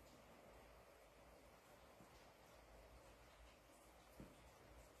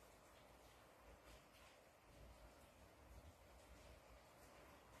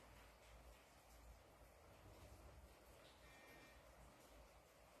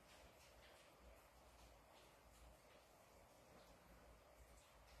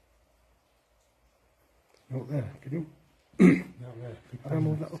 Out there, can you? Out there. I'll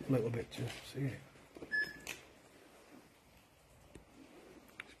move that up a little bit to see it.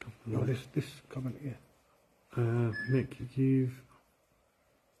 No, this comment here. Mick, you've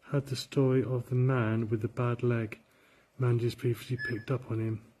had the story of the man with the bad leg. Mandy's previously picked up on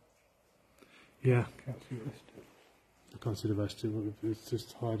him. Yeah. Can't see the rest. I can't see the rest of it. It's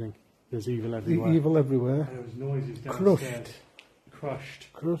just hiding. There's evil The everywhere. evil everywhere. There was noises Crushed. downstairs.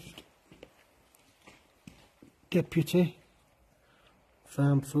 Crushed. Crushed. Deputy.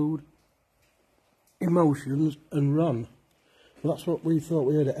 Farm food. Emotions and run. Well, that's what we thought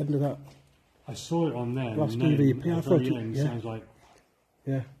we heard at the end of that. I saw it on there. Last and then EVP, I at the thought very it- end, yeah. sounds like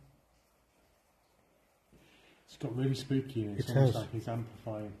Yeah. it's got really spooky in it. It It's almost has. like it's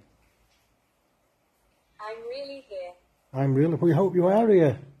amplifying. I'm really here. I'm really. We hope you are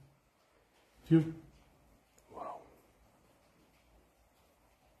here. If you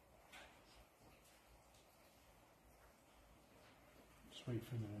wait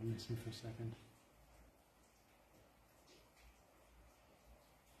for a minute and listen for a second.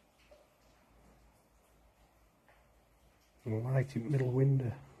 Light in middle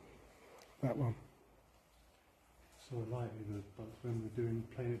window. That one. So lightly, but when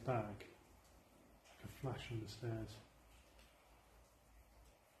we're playing it back, like a flash on the stairs.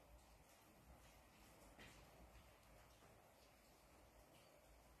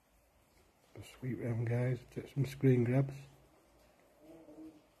 Sweep round, guys. Take some screen grabs.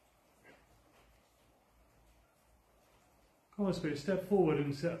 Come on, Spirit, step forward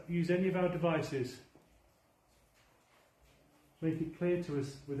and use any of our devices. Make it clear to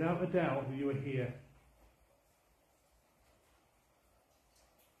us, without a doubt, that you are here.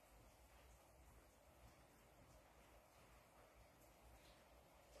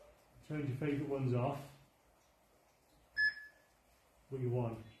 Turn your favourite ones off. What you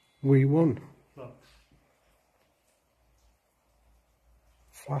want? We won. Flux.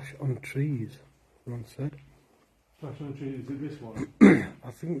 Flash on trees, someone said. Flash on trees, is it this one?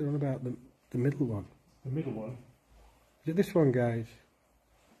 I think they're on about the middle one. The middle one? Is it this one, guys?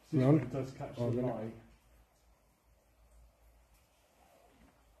 This Round? one does catch Oh, the then light.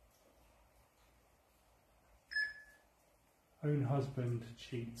 Own husband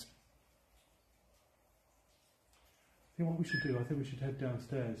cheat. I think what we should do, I think we should head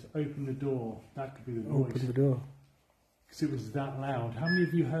downstairs, open the door. That could be the noise. Open the door. Because it was that loud. How many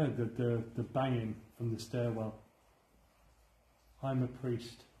of you heard the banging from the stairwell? I'm a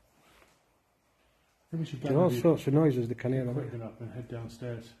priest. I think we should There are all sorts of noises they can hear. Haven't quicken up and head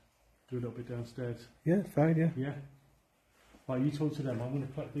downstairs. Do a little bit downstairs. they? Yeah, fine, yeah. Yeah? Right, you talk to them. I'm going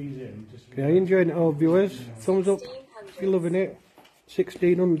to plug these in. Just Okay, are you enjoying it all, viewers? Thumbs up if you're loving it.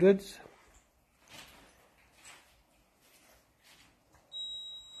 1600s.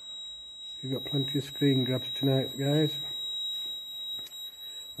 You've got plenty of screen grabs tonight, guys.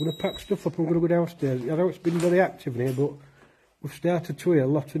 I'm going to pack stuff up. I'm going to go downstairs. I know it's been very active in here, but we've started to hear a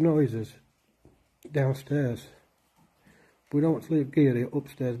lot of noises downstairs. We don't want to leave gear here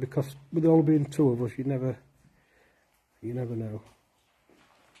upstairs because with all being two of us, you never know.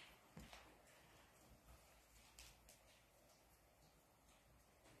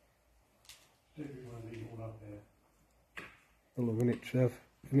 I'm loving it, Trev.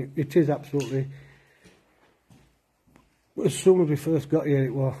 And it is absolutely. As soon as we first got here,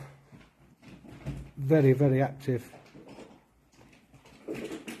 it was very, very active. That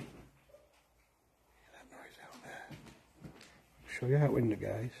noise out there. Show you out window,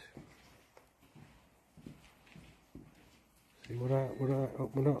 guys. See, we're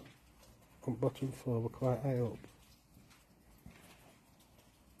not on bottom floor. We're quite high up.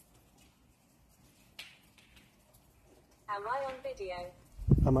 Am I on video?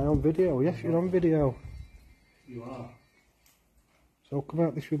 Am I on video? Yes, you're on video. You are. So come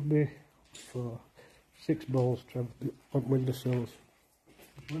out, this should be for 6 balls, Trev, on windowsills.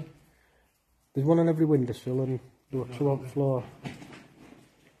 What? There's one on every windowsill and there were 2 on the floor.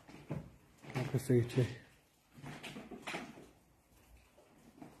 Graffiti.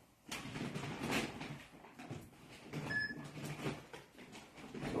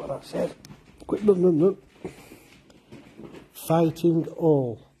 See what that says. Quick, done. Fighting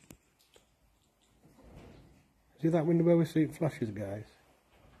all. See that window where we see it flashes, guys?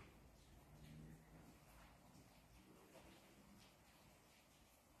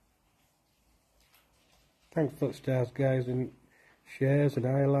 Thanks for the stars, guys, and shares and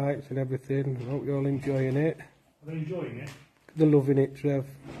highlights and everything. I hope you're all enjoying it. Are they enjoying it? They're loving it, Trev.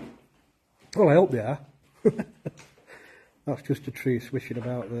 Well, I hope they are. That's just a tree swishing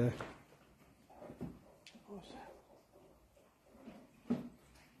about there.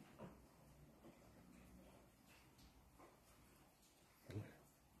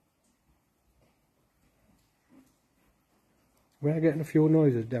 We are getting a few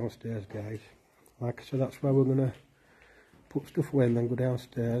noises downstairs, guys. Like I said, that's why we're going to put stuff away and then go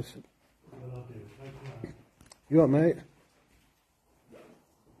downstairs. Well, I'll do. Thank you. You all right, mate?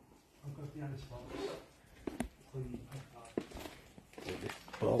 I've got the ice box.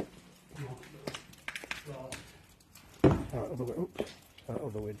 Ball. Out of the window. Out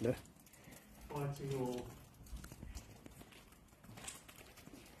of the window. Fighting all.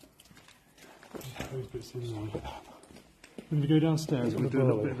 Those bits in there. When we go downstairs, we'll do a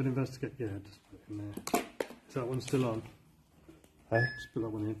little bit of an investigate. Yeah, just put it in there. Is that one still on? Hey? Just put that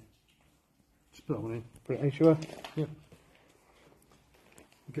one in. Just put that one in. Are you sure? Yeah.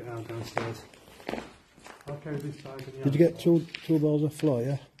 Get out downstairs. I'll carry this bag. And Did you get two balls off the floor,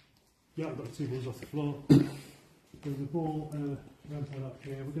 yeah? Yeah, I've got 2 balls off the floor. There's a ball round up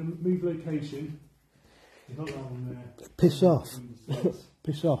here. We're going to move location. You got that one there. Piss off.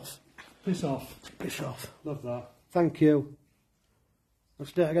 Piss off. Piss off. Piss off. Love that. Thank you. I'll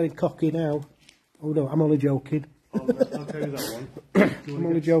start getting cocky now. Oh no, I'm only joking. I'll carry that one. I'm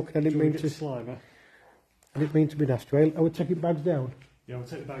only joking. I didn't mean to. Slimer. I didn't mean to be nasty. I would take it back down. Yeah, we'll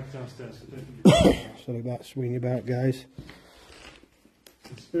take the bags downstairs. So don't forget. Sorry about swinging about, guys.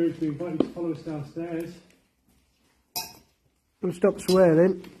 The spirits, we invite you to follow us downstairs. We'll stop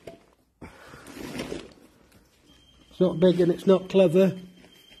swearing. It's not big and it's not clever.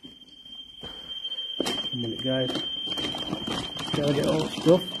 A minute, guys. Gotta get all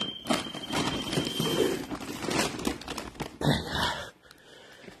stuff.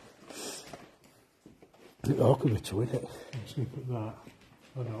 A bit awkward with two, isn't it? I'm just going to put that.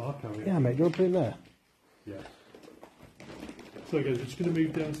 Oh no, I'll carry it. Yeah, mate, do you want to put it there? Yeah. So guys, we're just going to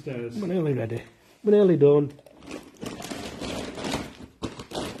move downstairs. We're nearly ready. We're nearly done.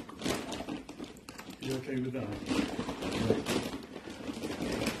 You okay with that?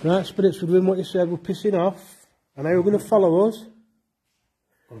 Right, spirits, we're doing what you said. We're pissing off. And now you're going to follow us.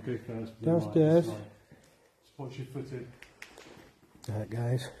 I'll go first. Downstairs. Right, spot your foot in. Right,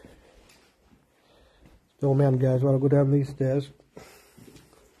 guys. Hold me hand, guys, while I go down these stairs.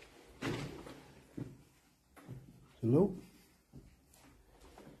 Hello?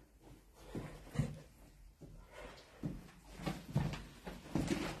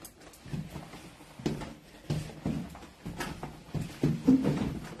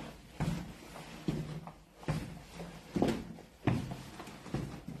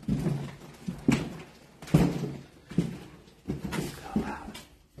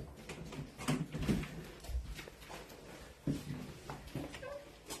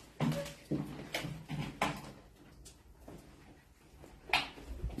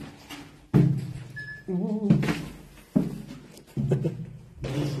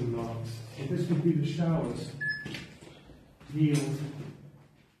 Listen, Marks. So this would be the showers. Yield.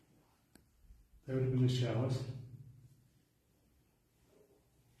 There would have been the showers.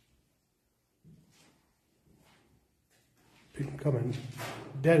 Comment.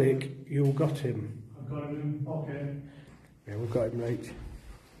 Derek, you got him. I've got him in the pocket. Yeah, we've got him right.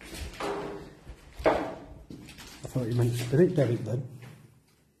 I thought you meant Spirit Derek then.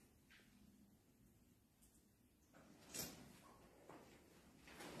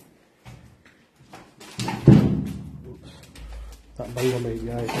 Oops. That bang on me,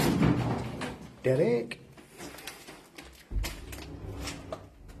 guys. Derek.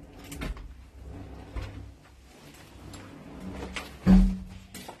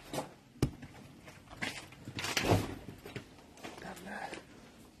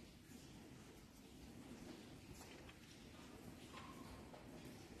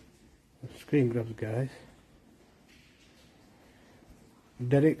 Screen grabs, guys.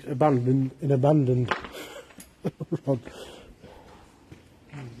 Derek's abandoned. Rod.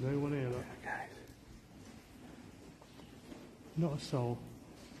 There's no one here, look. Guys. Not a soul.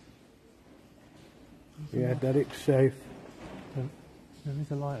 Yeah, Derek's safe. There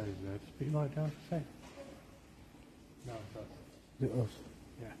is a light over there. Just put your light down for a sec. No, it does. It was.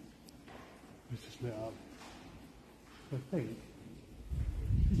 Yeah. It's just lit up. So I think.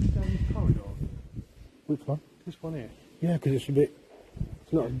 Is it down this corridor? Which one? This one here. Yeah, because it's a bit.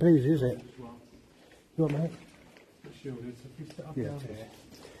 It's not as breezy, is it? This one. You want, mate? It's shielded. So if you sit up Yeah, down it is. here.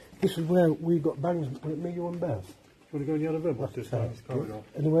 This is where we got bangs. Was it me, you, and Bev? Do you want to go in the other room? What's this That's down this corridor?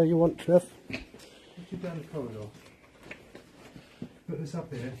 Anywhere you want, Trev. Put you down the corridor. Put this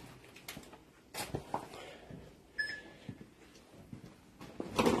up here.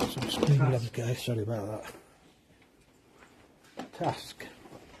 Some screen grabs, guys. Sorry about that. Task.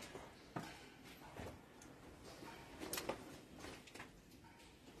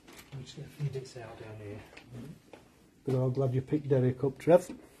 I'm just going to feed this out down here. But I'm glad you picked Derek up, Trev.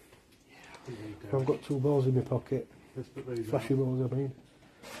 Yeah, I I've got two balls in my pocket. Let's put those Flashy out. balls, I mean.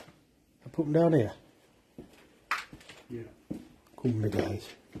 I put them down here. Yeah. Come with me, guys.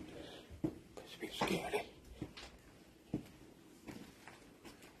 It's a bit scary.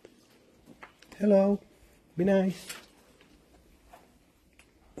 Hello. Be nice.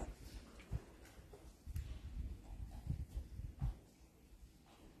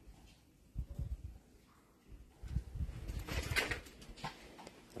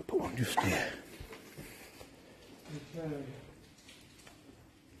 I put one just here.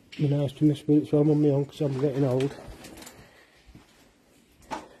 Be nice to my spirit, so I'm on my own because I'm getting old.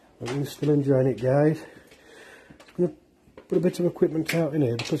 I'm still enjoying it, guys. I'm going to put a bit of equipment out in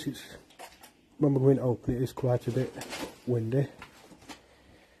here because it's, when we're going to open it, it's quite a bit windy.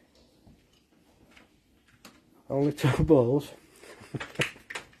 Only two balls.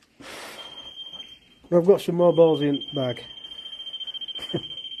 I've got some more balls in the bag.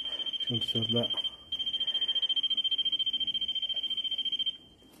 Shouldn't have said that.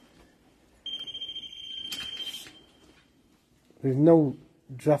 There's no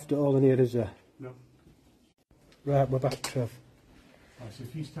draft at all in here, is there? No. Right, we're back, Trev. Right, so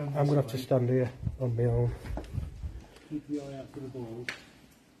if you stand I'm going to this have to way, stand here on my own. keep the eye out for the balls,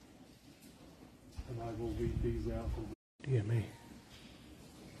 and I will read these out. Dear me.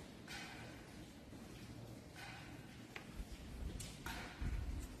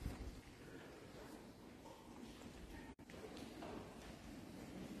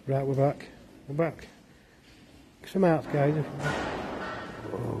 Right, we're back. We're back. Some out, guys.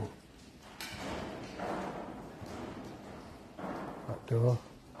 Whoa. That door.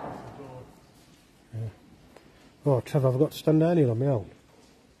 Yeah. Oh, Trevor, I've got to stand down here on my own.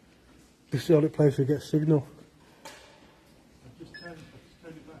 This is the only place we get signal. I've just turned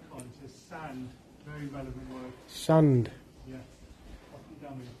it back on. It says sand. Very relevant word. Sand. Yeah. Up and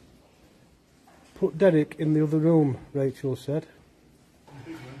down here. Put Derek in the other room, Rachel said.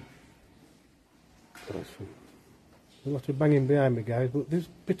 Big one. That's fun. A lot of banging behind me, guys, but there's a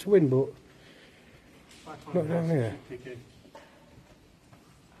bit of wind, but Back on not down here.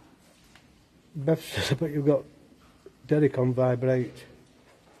 Bev says, I bet you've got Derek on vibrate.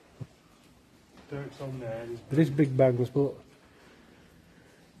 Derek's on there. There is big bangs, but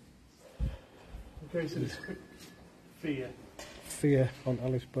Okay, so this quick fear. fear on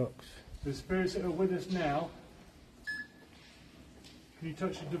Alice box. The spirits that are with us now, can you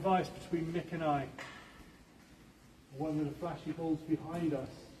touch the device between Nick and I? One of the flashy balls behind us.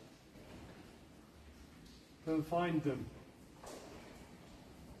 Go and find them.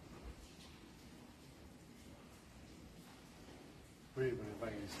 Really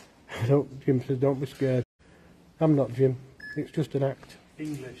amazed. Don't, Jim says, don't be scared. I'm not, Jim. It's just an act.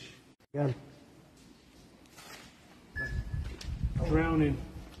 English. Again, Drowning.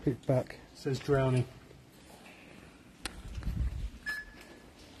 it's back. Says drowning.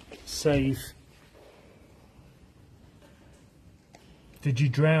 Save. Did you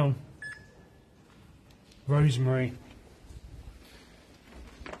drown? Rosemary.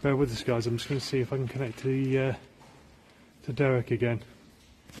 Bear with us, guys. I'm just going to see if I can connect to Derek again.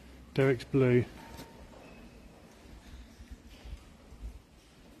 Derek's blue.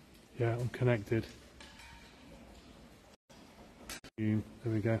 Yeah, I'm connected. There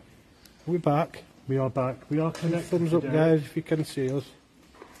we go. We're back. We are back. We are connected. Thumbs to up, Derek. guys, if you can see us.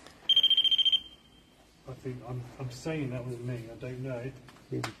 I think I'm saying that was me. I don't know.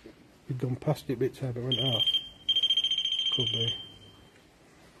 We'd gone past it a bit time, it went off. Could be.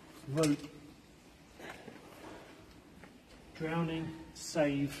 Rope. Drowning.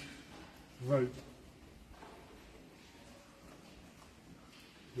 Save. Rope.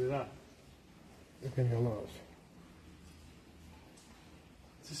 With that. Again, your lots.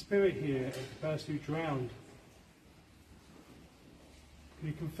 It's a spirit here of the person who drowned. Can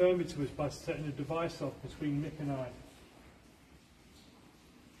you confirm it to us by setting a device off between Nick and I?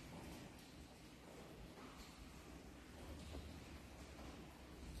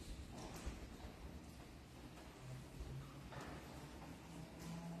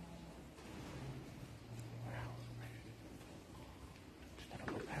 Just have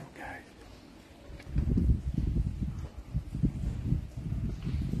a look now, guys.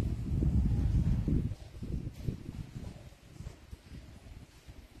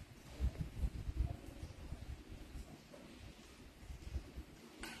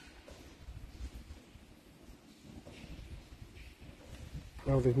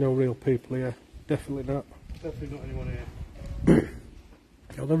 No, there's no real people here. Definitely not. Definitely not anyone here.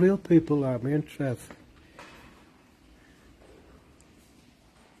 No, the real people are me and Trev.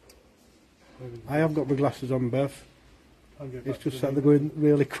 I have got my glasses on, Bev. Can't get It's back just to that the they're going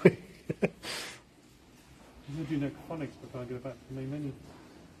really quick. I'm going to do necrophonics, but can't get it back to the main menu.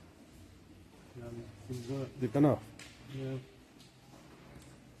 Things work. They've gone off. Yeah. There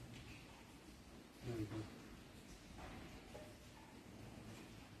we go.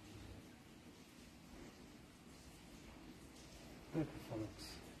 Necrophonics.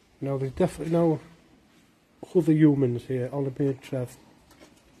 No, there's definitely no other humans here. Only me and Trev.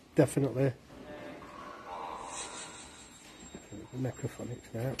 Definitely.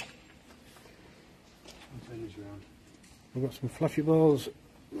 Necrophonics now. Antennas round. We've got some flashy balls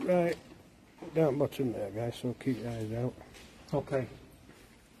right down bottom there, guys, so keep your eyes out. Okay.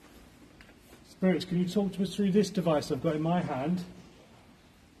 Spirits, can you talk to us through this device I've got in my hand?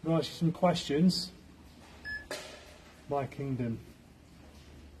 I'll ask you some questions. My kingdom.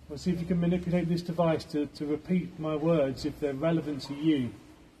 Let's see if you can manipulate this device to repeat my words if they're relevant to you.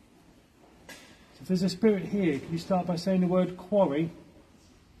 If there's a spirit here, can you start by saying the word quarry?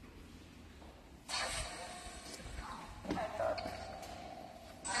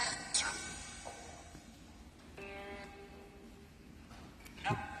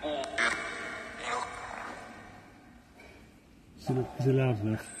 Is it loud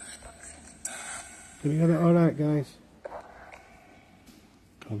enough? Can you get it alright, guys?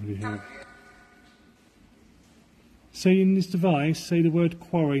 Can't really hear it. Say in this device, say the word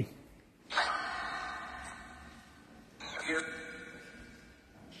quarry.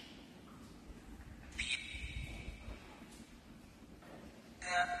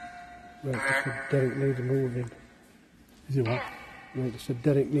 Right, just said Derek needs moving. Is it what? Right, just said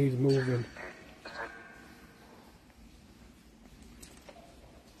Derek needs moving.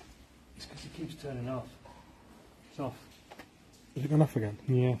 It's because it keeps turning off. It's off. Has it gone off again?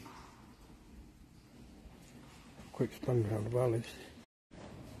 Yeah. Quick stand round the valleys.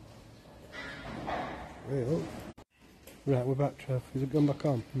 Well, right, we're back, Trev. Has it gone back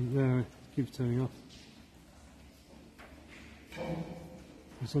on? No, it keeps turning off.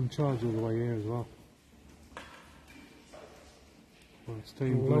 It's on charge all the way here as well. Well, it's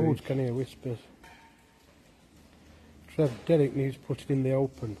staying blue. Loads can hear whispers. Trev, Derek needs putting in the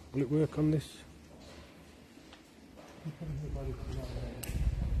open. Will it work on this? We'll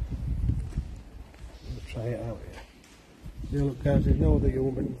try it out here. Yeah, look guys, there's no other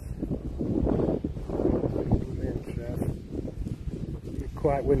humans. It's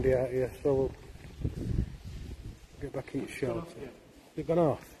quite windy out here, so we'll get back in shelter. You've gone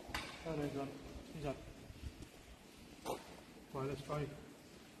off? Oh no, he's on. He's on. Right, let's try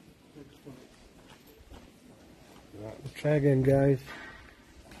next one. Right, we'll try again, guys.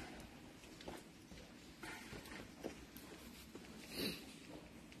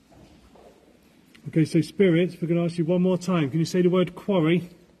 Okay, so spirits, we're going to ask you one more time. Can you say the word quarry?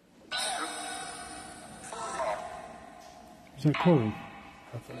 Is that quarry?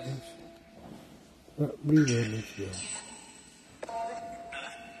 I think it is. That reverb needs to go.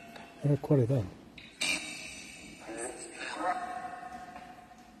 Yeah, Quarry then.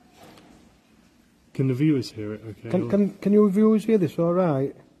 Can the viewers hear it? Okay. Can you viewers hear this all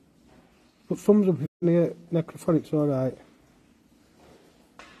right? Put thumbs up if the necrophonics all right.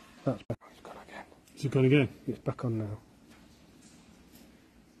 That's back. It's gone again. Is it gone again? It's back on now.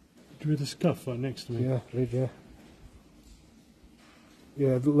 Do you hear the scuff right next to me? Yeah, I did, yeah.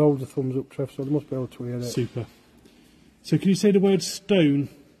 Yeah, loads of thumbs up, Trev, so they must be able to hear it. Super. So can you say the word stone?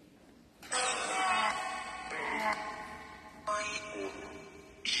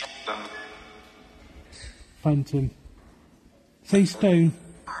 Phantom. Say stone.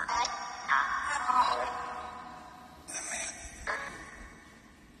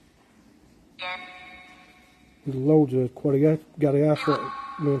 There's loads of Quarry. Yeah, Gary, I thought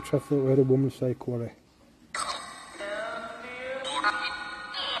me and Trev thought we had a woman say Quarry.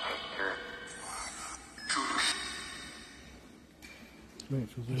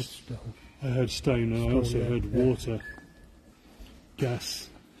 I heard stone and I also heard water, gas.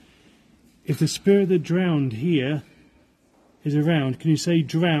 If the spirit that drowned here is around, can you say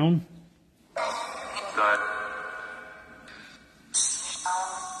drown?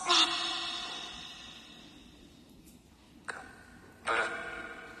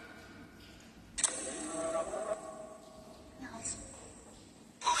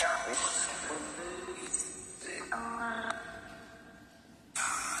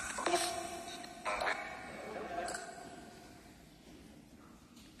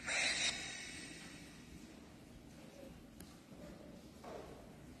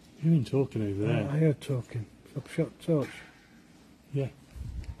 You've been talking over there. I heard talking. Shut torch. Yeah.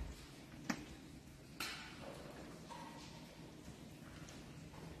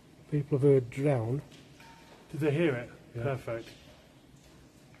 People have heard drown. Did they hear it? Yeah. Perfect.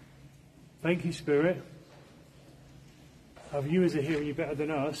 Thank you, Spirit. Our viewers are hearing you better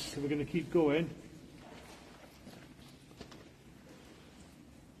than us, so we're going to keep going.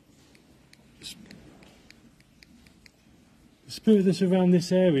 The spirit that's around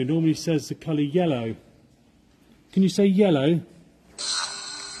this area normally says the colour yellow. Can you say yellow?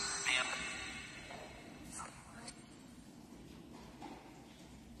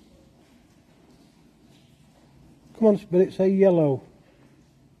 Come on, Spirit, say yellow.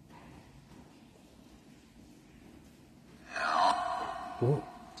 What?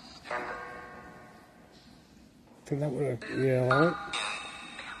 I think that was a yellow.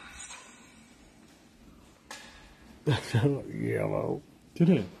 That sounded like yellow. Did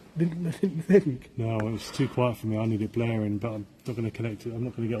it? Didn't think. No, it's too quiet for me. I need it blaring, but I'm not going to connect it. I'm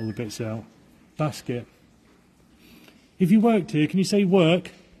not going to get all the bits out. Basket. If you worked here, can you say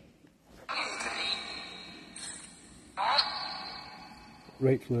work?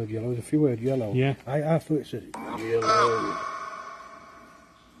 Rachel heard yellow. There's a few words yellow. Yeah. I thought it said yellow.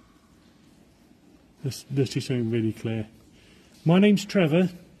 Let's do something really clear. My name's Trevor.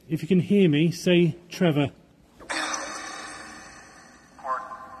 If you can hear me, say Trevor.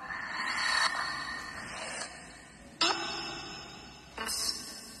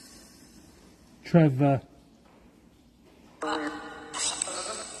 Trevor.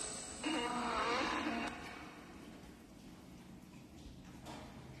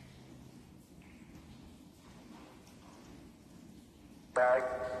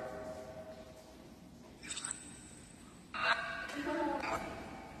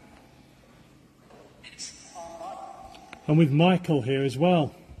 I'm with Michael here as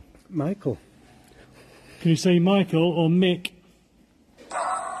well. Michael. Can you say Michael or Mick? Did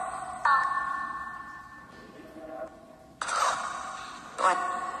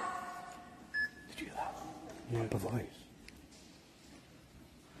you hear that? Yeah. The voice.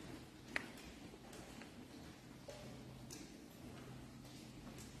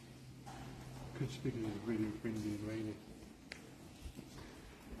 Good speaking is really windy and rainy.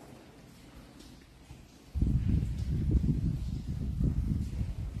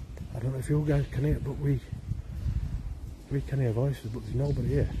 I don't know if you guys can hear it, but we can hear voices, but there's nobody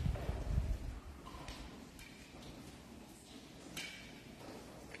here.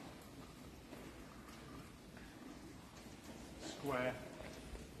 Square.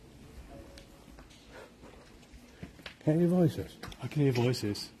 Can't hear voices. I can hear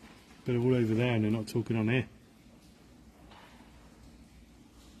voices, but they're all over there and they're not talking on here.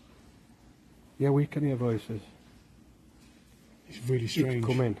 Yeah, we can hear voices. It's really strange.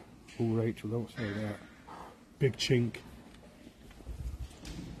 Come in. Oh, Rachel, don't say that. Big chink.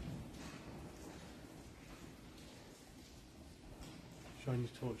 Shine your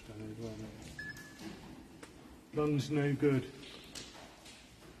torch down there as well, mate. Lungs no good.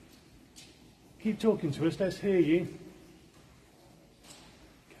 Keep talking to us, let's hear you.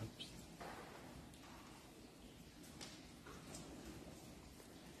 Camps.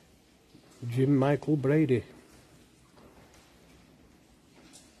 Jim Michael Brady.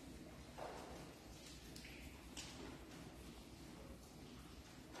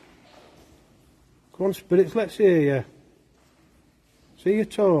 Come on, spirits, let's hear you. See you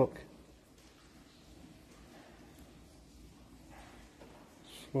talk.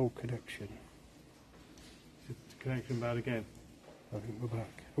 Slow connection. Is the connection bad again? I think we're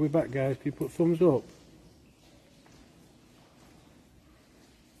back. Are we back, guys? Can you put thumbs up?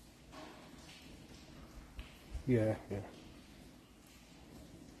 Yeah.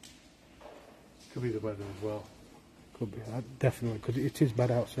 Could be the weather as well. Could be. Definitely, because it is bad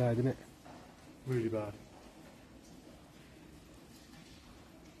outside, isn't it? Really bad.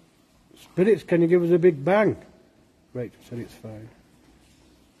 Spirits, can you give us a big bang? Rachel said it's fine.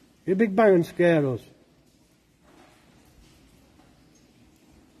 A big bang and scare us.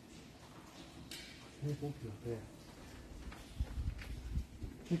 Who's walking up here?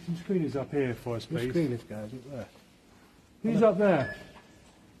 Take some screeners up here for us, The please. screeners, guys, up there. Who's up there?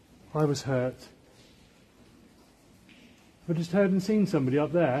 I was hurt. I just heard and seen somebody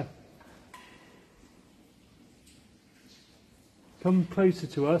up there. Come closer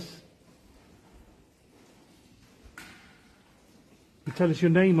to us. You tell us your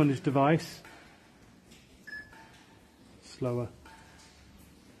name on this device. Slower.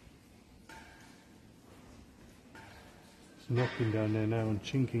 It's knocking down there now and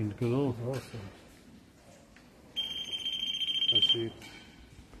chinking galore. Awesome. That's you.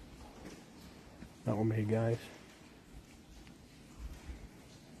 That was me, guys.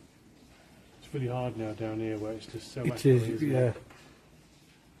 It's really hard now down here where it's just so It echoey, is, isn't yeah. it?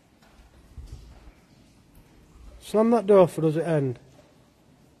 Slam that door for us at end.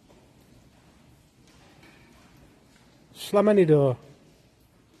 Slam any door.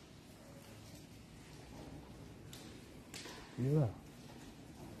 You there?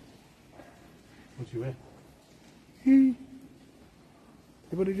 What do you wear? Hee.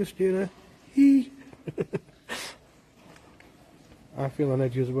 Anybody just hear that? Hee. I feel on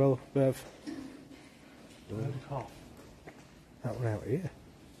edge as well, Bev. I heard a cough. That one out here.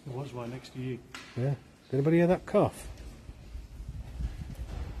 There was one next to you. Yeah. Did anybody hear that cough?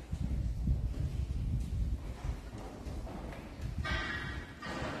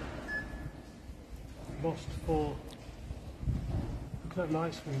 Lost 4. Look at that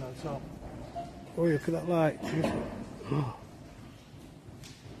light swing on top. Oh, look at that light.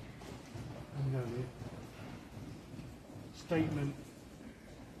 No, statement.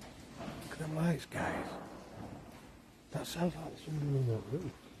 Look at them lights, guys. That sounds like somebody in that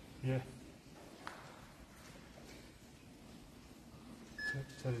room. Yeah. Turn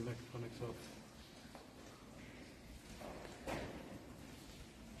the electronics off.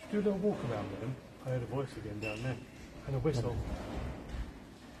 Do a little walk around with them. I heard a voice again down there. And a whistle.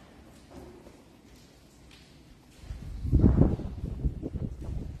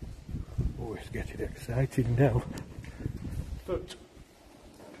 Oh, it's getting exciting now. Foot.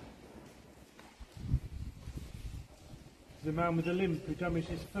 The man with the limp who damaged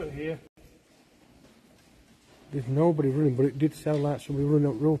his foot here. There's nobody running, but it did sound like somebody running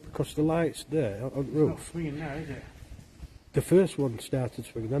up roof because the light's there on the It's not roof. swinging now, is it? The first one started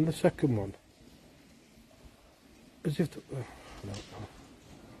swinging, then the second one. As if I don't know.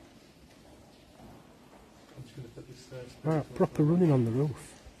 I'm just going to put this Right, proper running on the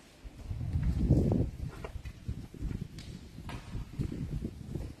roof.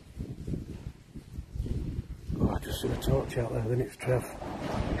 Oh, I just seen a torch out there, then it's Trev.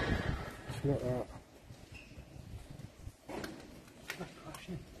 It's not that.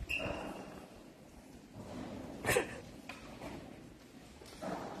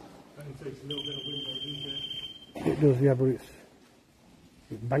 Only takes a little bit of wind, doesn't it? It does, yeah, but it's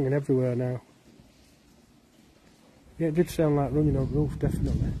banging everywhere now. Yeah, it did sound like running on the roof,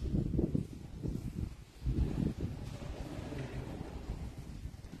 definitely.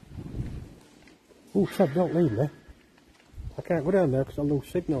 Oh, Trev, don't leave me. I can't go down there because I'll lose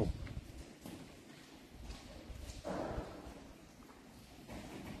signal.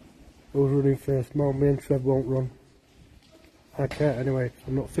 Who's running first? Mo, me and Trev won't run. I can't anyway, 'cause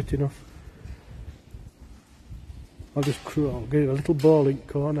I'm not fit enough. I'll just crawl, I'll get a little ball in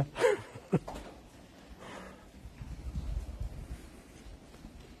corner.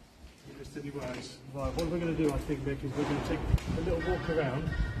 Just anyways. Right, what we're going to do, I think, Mick, is we're going to take a little walk around.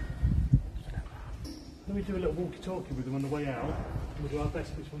 Let me do a little walkie-talkie with them on the way out. We'll do our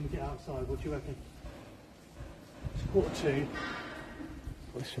best bits when we get outside. What do you reckon? It's 1:45.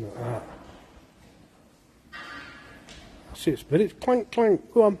 Listen at that. I see it spirits. Clank,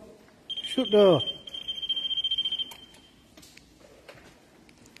 clank. Go on. Shut door.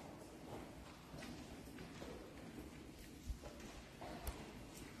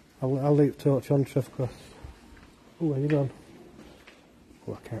 I'll leave the torch on, Trev, because... Oh, where you gone?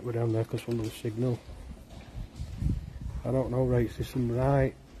 Oh, I can't go down there because of the signal. I don't know, right, there's some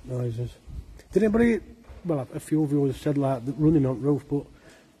right noises. Did anybody... Well, a few of you have said like running on the roof, but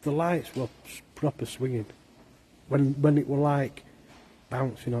the lights were proper swinging. When it were like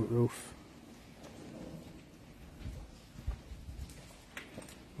bouncing on the roof.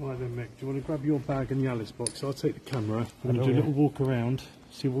 Right then, Mick, do you want to grab your bag and the Alice box? I'll take the camera. We're going to I do a know, little walk around,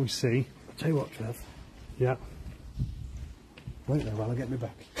 see what we see. I'll tell you what, Trev. Yeah. Wait there while I get my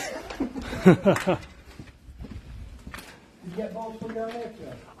back. Did you get balls from down there,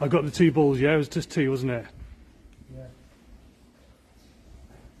 Trev? I got the 2 balls, yeah, it was just 2, wasn't it? Yeah.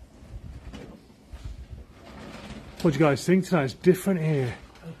 What do you guys think tonight? It's different here.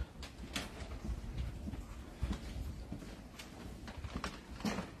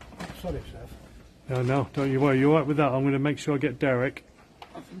 Sorry, Trev. No, don't you worry. You're all right with that. I'm going to make sure I get Derek.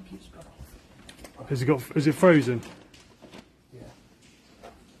 I think it's got off. Is it frozen? Yeah.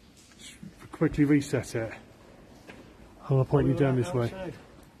 Quickly reset it. I'm going to point you down this way.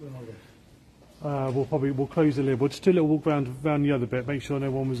 We'll close the lid. We'll just do a little walk round the other bit. Make sure no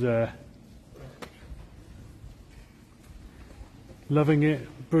one was there. Loving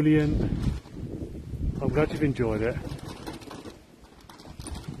it. Brilliant. I'm glad you've enjoyed it.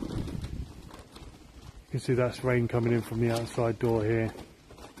 You can see that's rain coming in from the outside door here.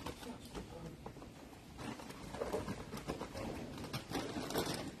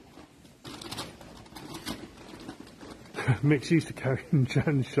 Mick's used to carrying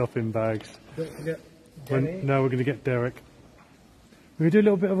Jan's shopping bags. Don't forget Jenny. Now we're going to get Derek. We're going to do a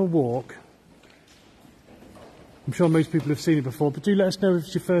little bit of a walk. I'm sure most people have seen it before, but do let us know if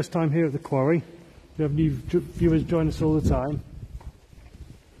it's your first time here at the Quarry. We have new viewers join us all the time.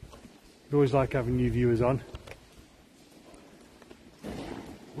 We always like having new viewers on.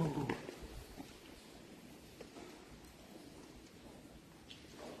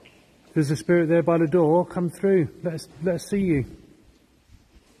 There's a spirit there by the door. Come through. Let us see you.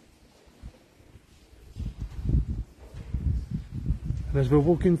 And as we're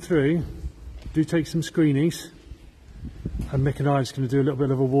walking through, do take some screenies. And Mick and I are just going to do a little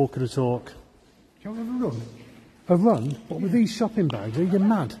bit of a walk and a talk. Do you want to run? A run? What with these shopping bags? Are you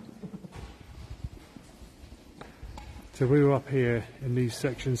mad? So we were up here in these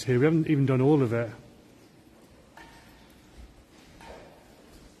sections here. We haven't even done all of it.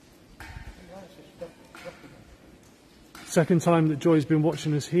 Second time that Joy's been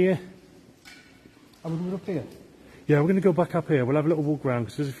watching us here. Are we going up here? Yeah, we're going to go back up here. We'll have a little walk around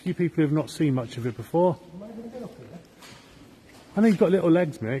because there's a few people who have not seen much of it before. Am I going to get up here? I know you've got little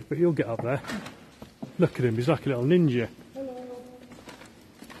legs, Mick, but you'll get up there. Look at him, he's like a little ninja. Hello.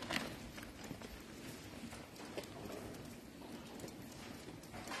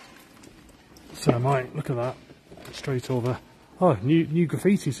 So, Mike, look at that. Straight over. Oh, new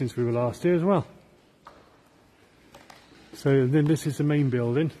graffiti since we were last here as well. So then this is the main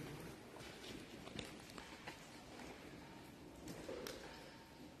building.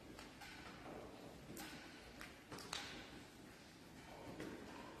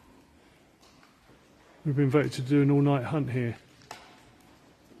 We've been voted to do an all-night hunt here.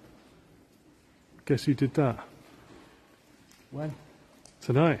 Guess who did that? When?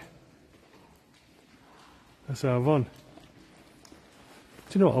 Tonight. That's our one.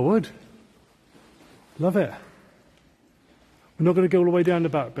 Do you know what, I would? Love it. We're not going to go all the way down the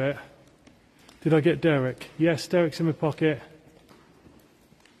back bit. Did I get Derek? Yes, Derek's in my pocket.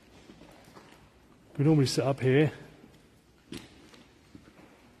 We normally sit up here.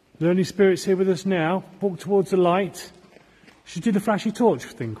 Are there any spirits here with us now? Walk towards the light. Should do the flashy torch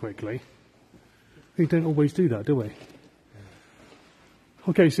thing quickly. We don't always do that, do we?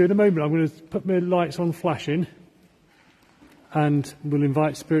 Okay, so in a moment I'm going to put my lights on flashing and we'll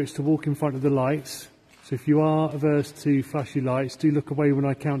invite spirits to walk in front of the lights. So if you are averse to flashy lights, do look away when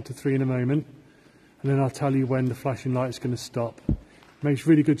I count to 3 in a moment, and then I'll tell you when the flashing light is going to stop. Makes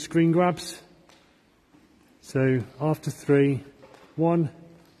really good screen grabs. So after 3, 1,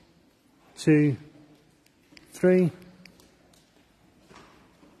 2, 3.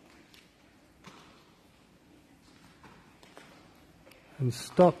 And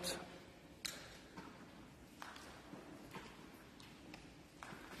stopped.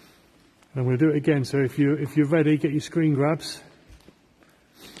 And I'm going to do it again. So if you're ready, get your screen grabs.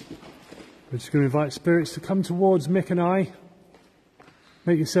 We're just going to invite spirits to come towards Mick and I.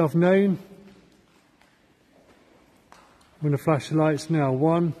 Make yourself known. I'm going to flash the lights now.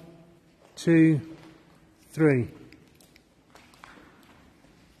 1, 2, 3.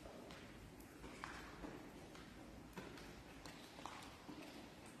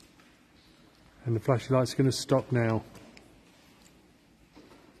 And the flashing light's going to stop now.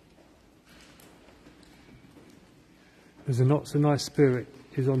 There's a not so nice spirit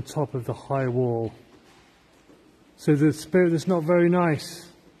is on top of the high wall. So the spirit that's not very nice.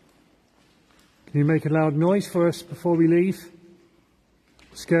 Can you make a loud noise for us before we leave?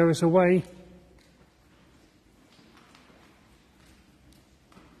 Scare us away.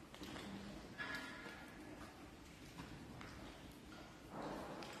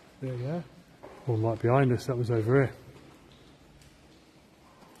 There you are. One right behind us, that was over here.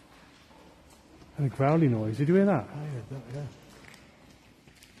 And a growly noise, did you hear that? I heard that,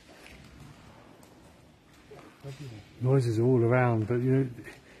 yeah. Noises are all around, but you know,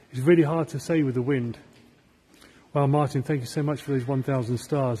 it's really hard to say with the wind. Well, Martin, thank you so much for those 1,000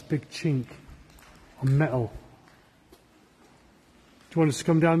 stars. Big chink on metal. Do you want us to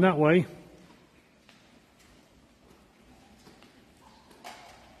come down that way?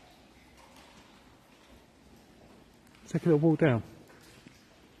 Take a little walk down.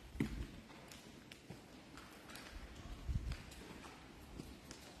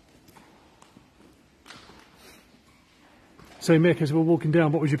 So Mick, as we're walking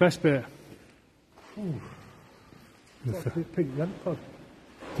down, what was your best bit? Pink rent pod.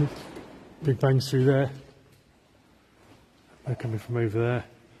 Big bangs through there. They're coming from over there.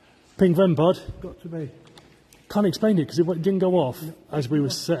 Pink Ven pod. Got to be. Can't explain it because it didn't go off as we were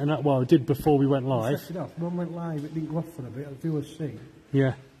setting up. Well, it did before we went live. Set it off. When we went live, it didn't go off for a bit, as viewers see.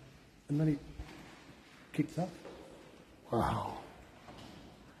 Yeah. And then it kicked off. Wow.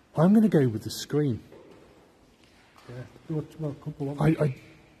 I'm going to go with the screen. Yeah. Well, a couple of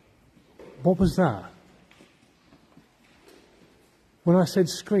What was that? When I said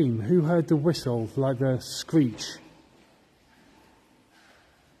scream, who heard the whistle, like the screech?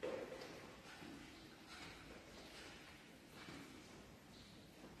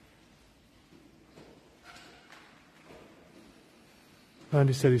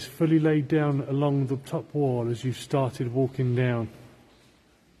 Andy said he's fully laid down along the top wall as you've started walking down.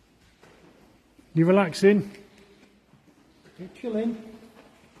 You relaxing? You're chilling.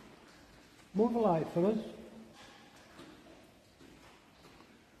 Move a light for us.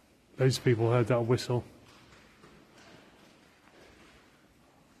 Loads of people heard that whistle.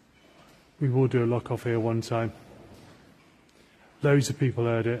 We will do a lock off here one time. Loads of people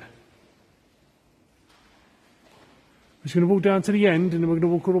heard it. We're just going to walk down to the end and then we're going to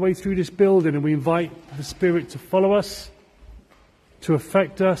walk all the way through this building, and we invite the spirit to follow us, to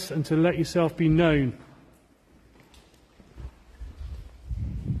affect us, and to let yourself be known.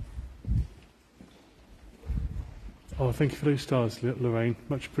 Oh, thank you for those stars, Lorraine.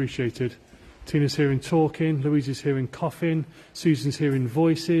 Much appreciated. Tina's hearing talking, Louise is hearing coughing, Susan's hearing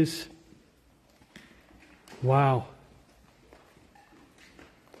voices. Wow.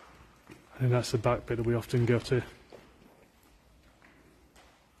 And that's the back bit that we often go to.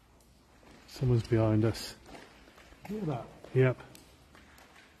 Someone's behind us. Hear that? Yep.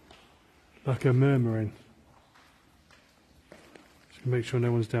 Like a murmuring. Just make sure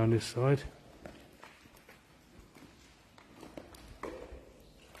no one's down this side.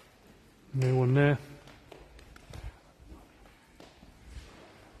 No one there.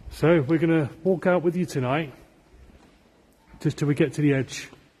 So we're going to walk out with you tonight, just till we get to the edge.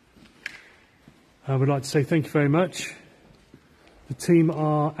 I would like to say thank you very much. The team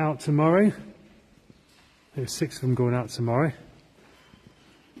are out tomorrow. There's 6 of them going out tomorrow.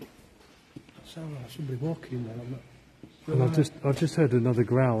 That sounds like somebody walking there. I'm not... And I've just heard another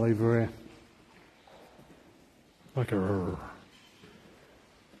growl over here. Like a rrr.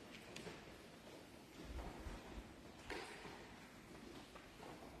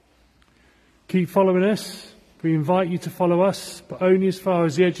 Keep following us. We invite you to follow us, but only as far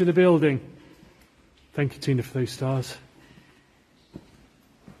as the edge of the building. Thank you, Tina, for those stars.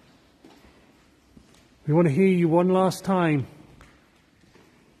 We want to hear you one last time.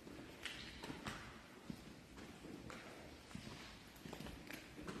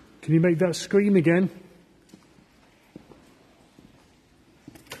 Can you make that scream again?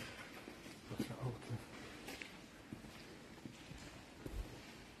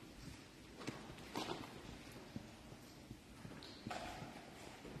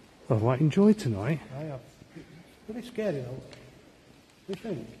 I might enjoy tonight. I have. It's pretty scary though. What do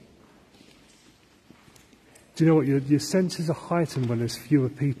you think? Do you know what? Your senses are heightened when there's fewer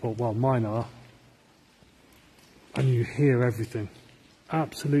people. Well, mine are. And you hear everything.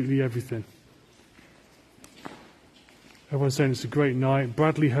 Absolutely everything. Everyone's saying it's a great night.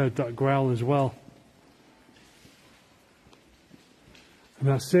 Bradley heard that growl as well. And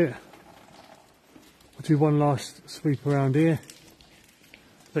that's it. We'll do one last sweep around here.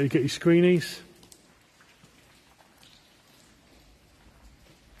 Let you get your screenies.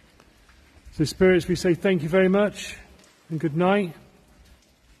 So spirits, we say thank you very much and good night.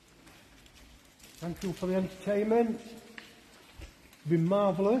 Thank you for the entertainment. It's been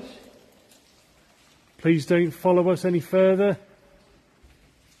marvellous. Please don't follow us any further.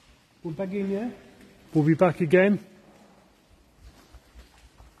 We're begging you. We'll be back again.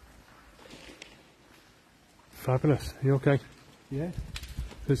 Fabulous. Are you okay? Yeah.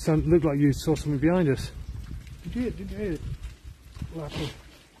 It looked like you saw something behind us. Did you hear it? Like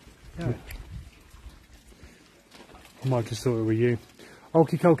yeah. I might have just thought it were you.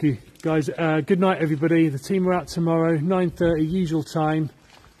 Okie dokie. Guys, good night everybody. The team are out tomorrow, 9:30, usual time.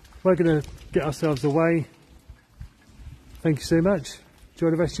 We're going to get ourselves away. Thank you so much.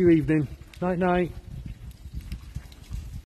 Enjoy the rest of your evening. Night night.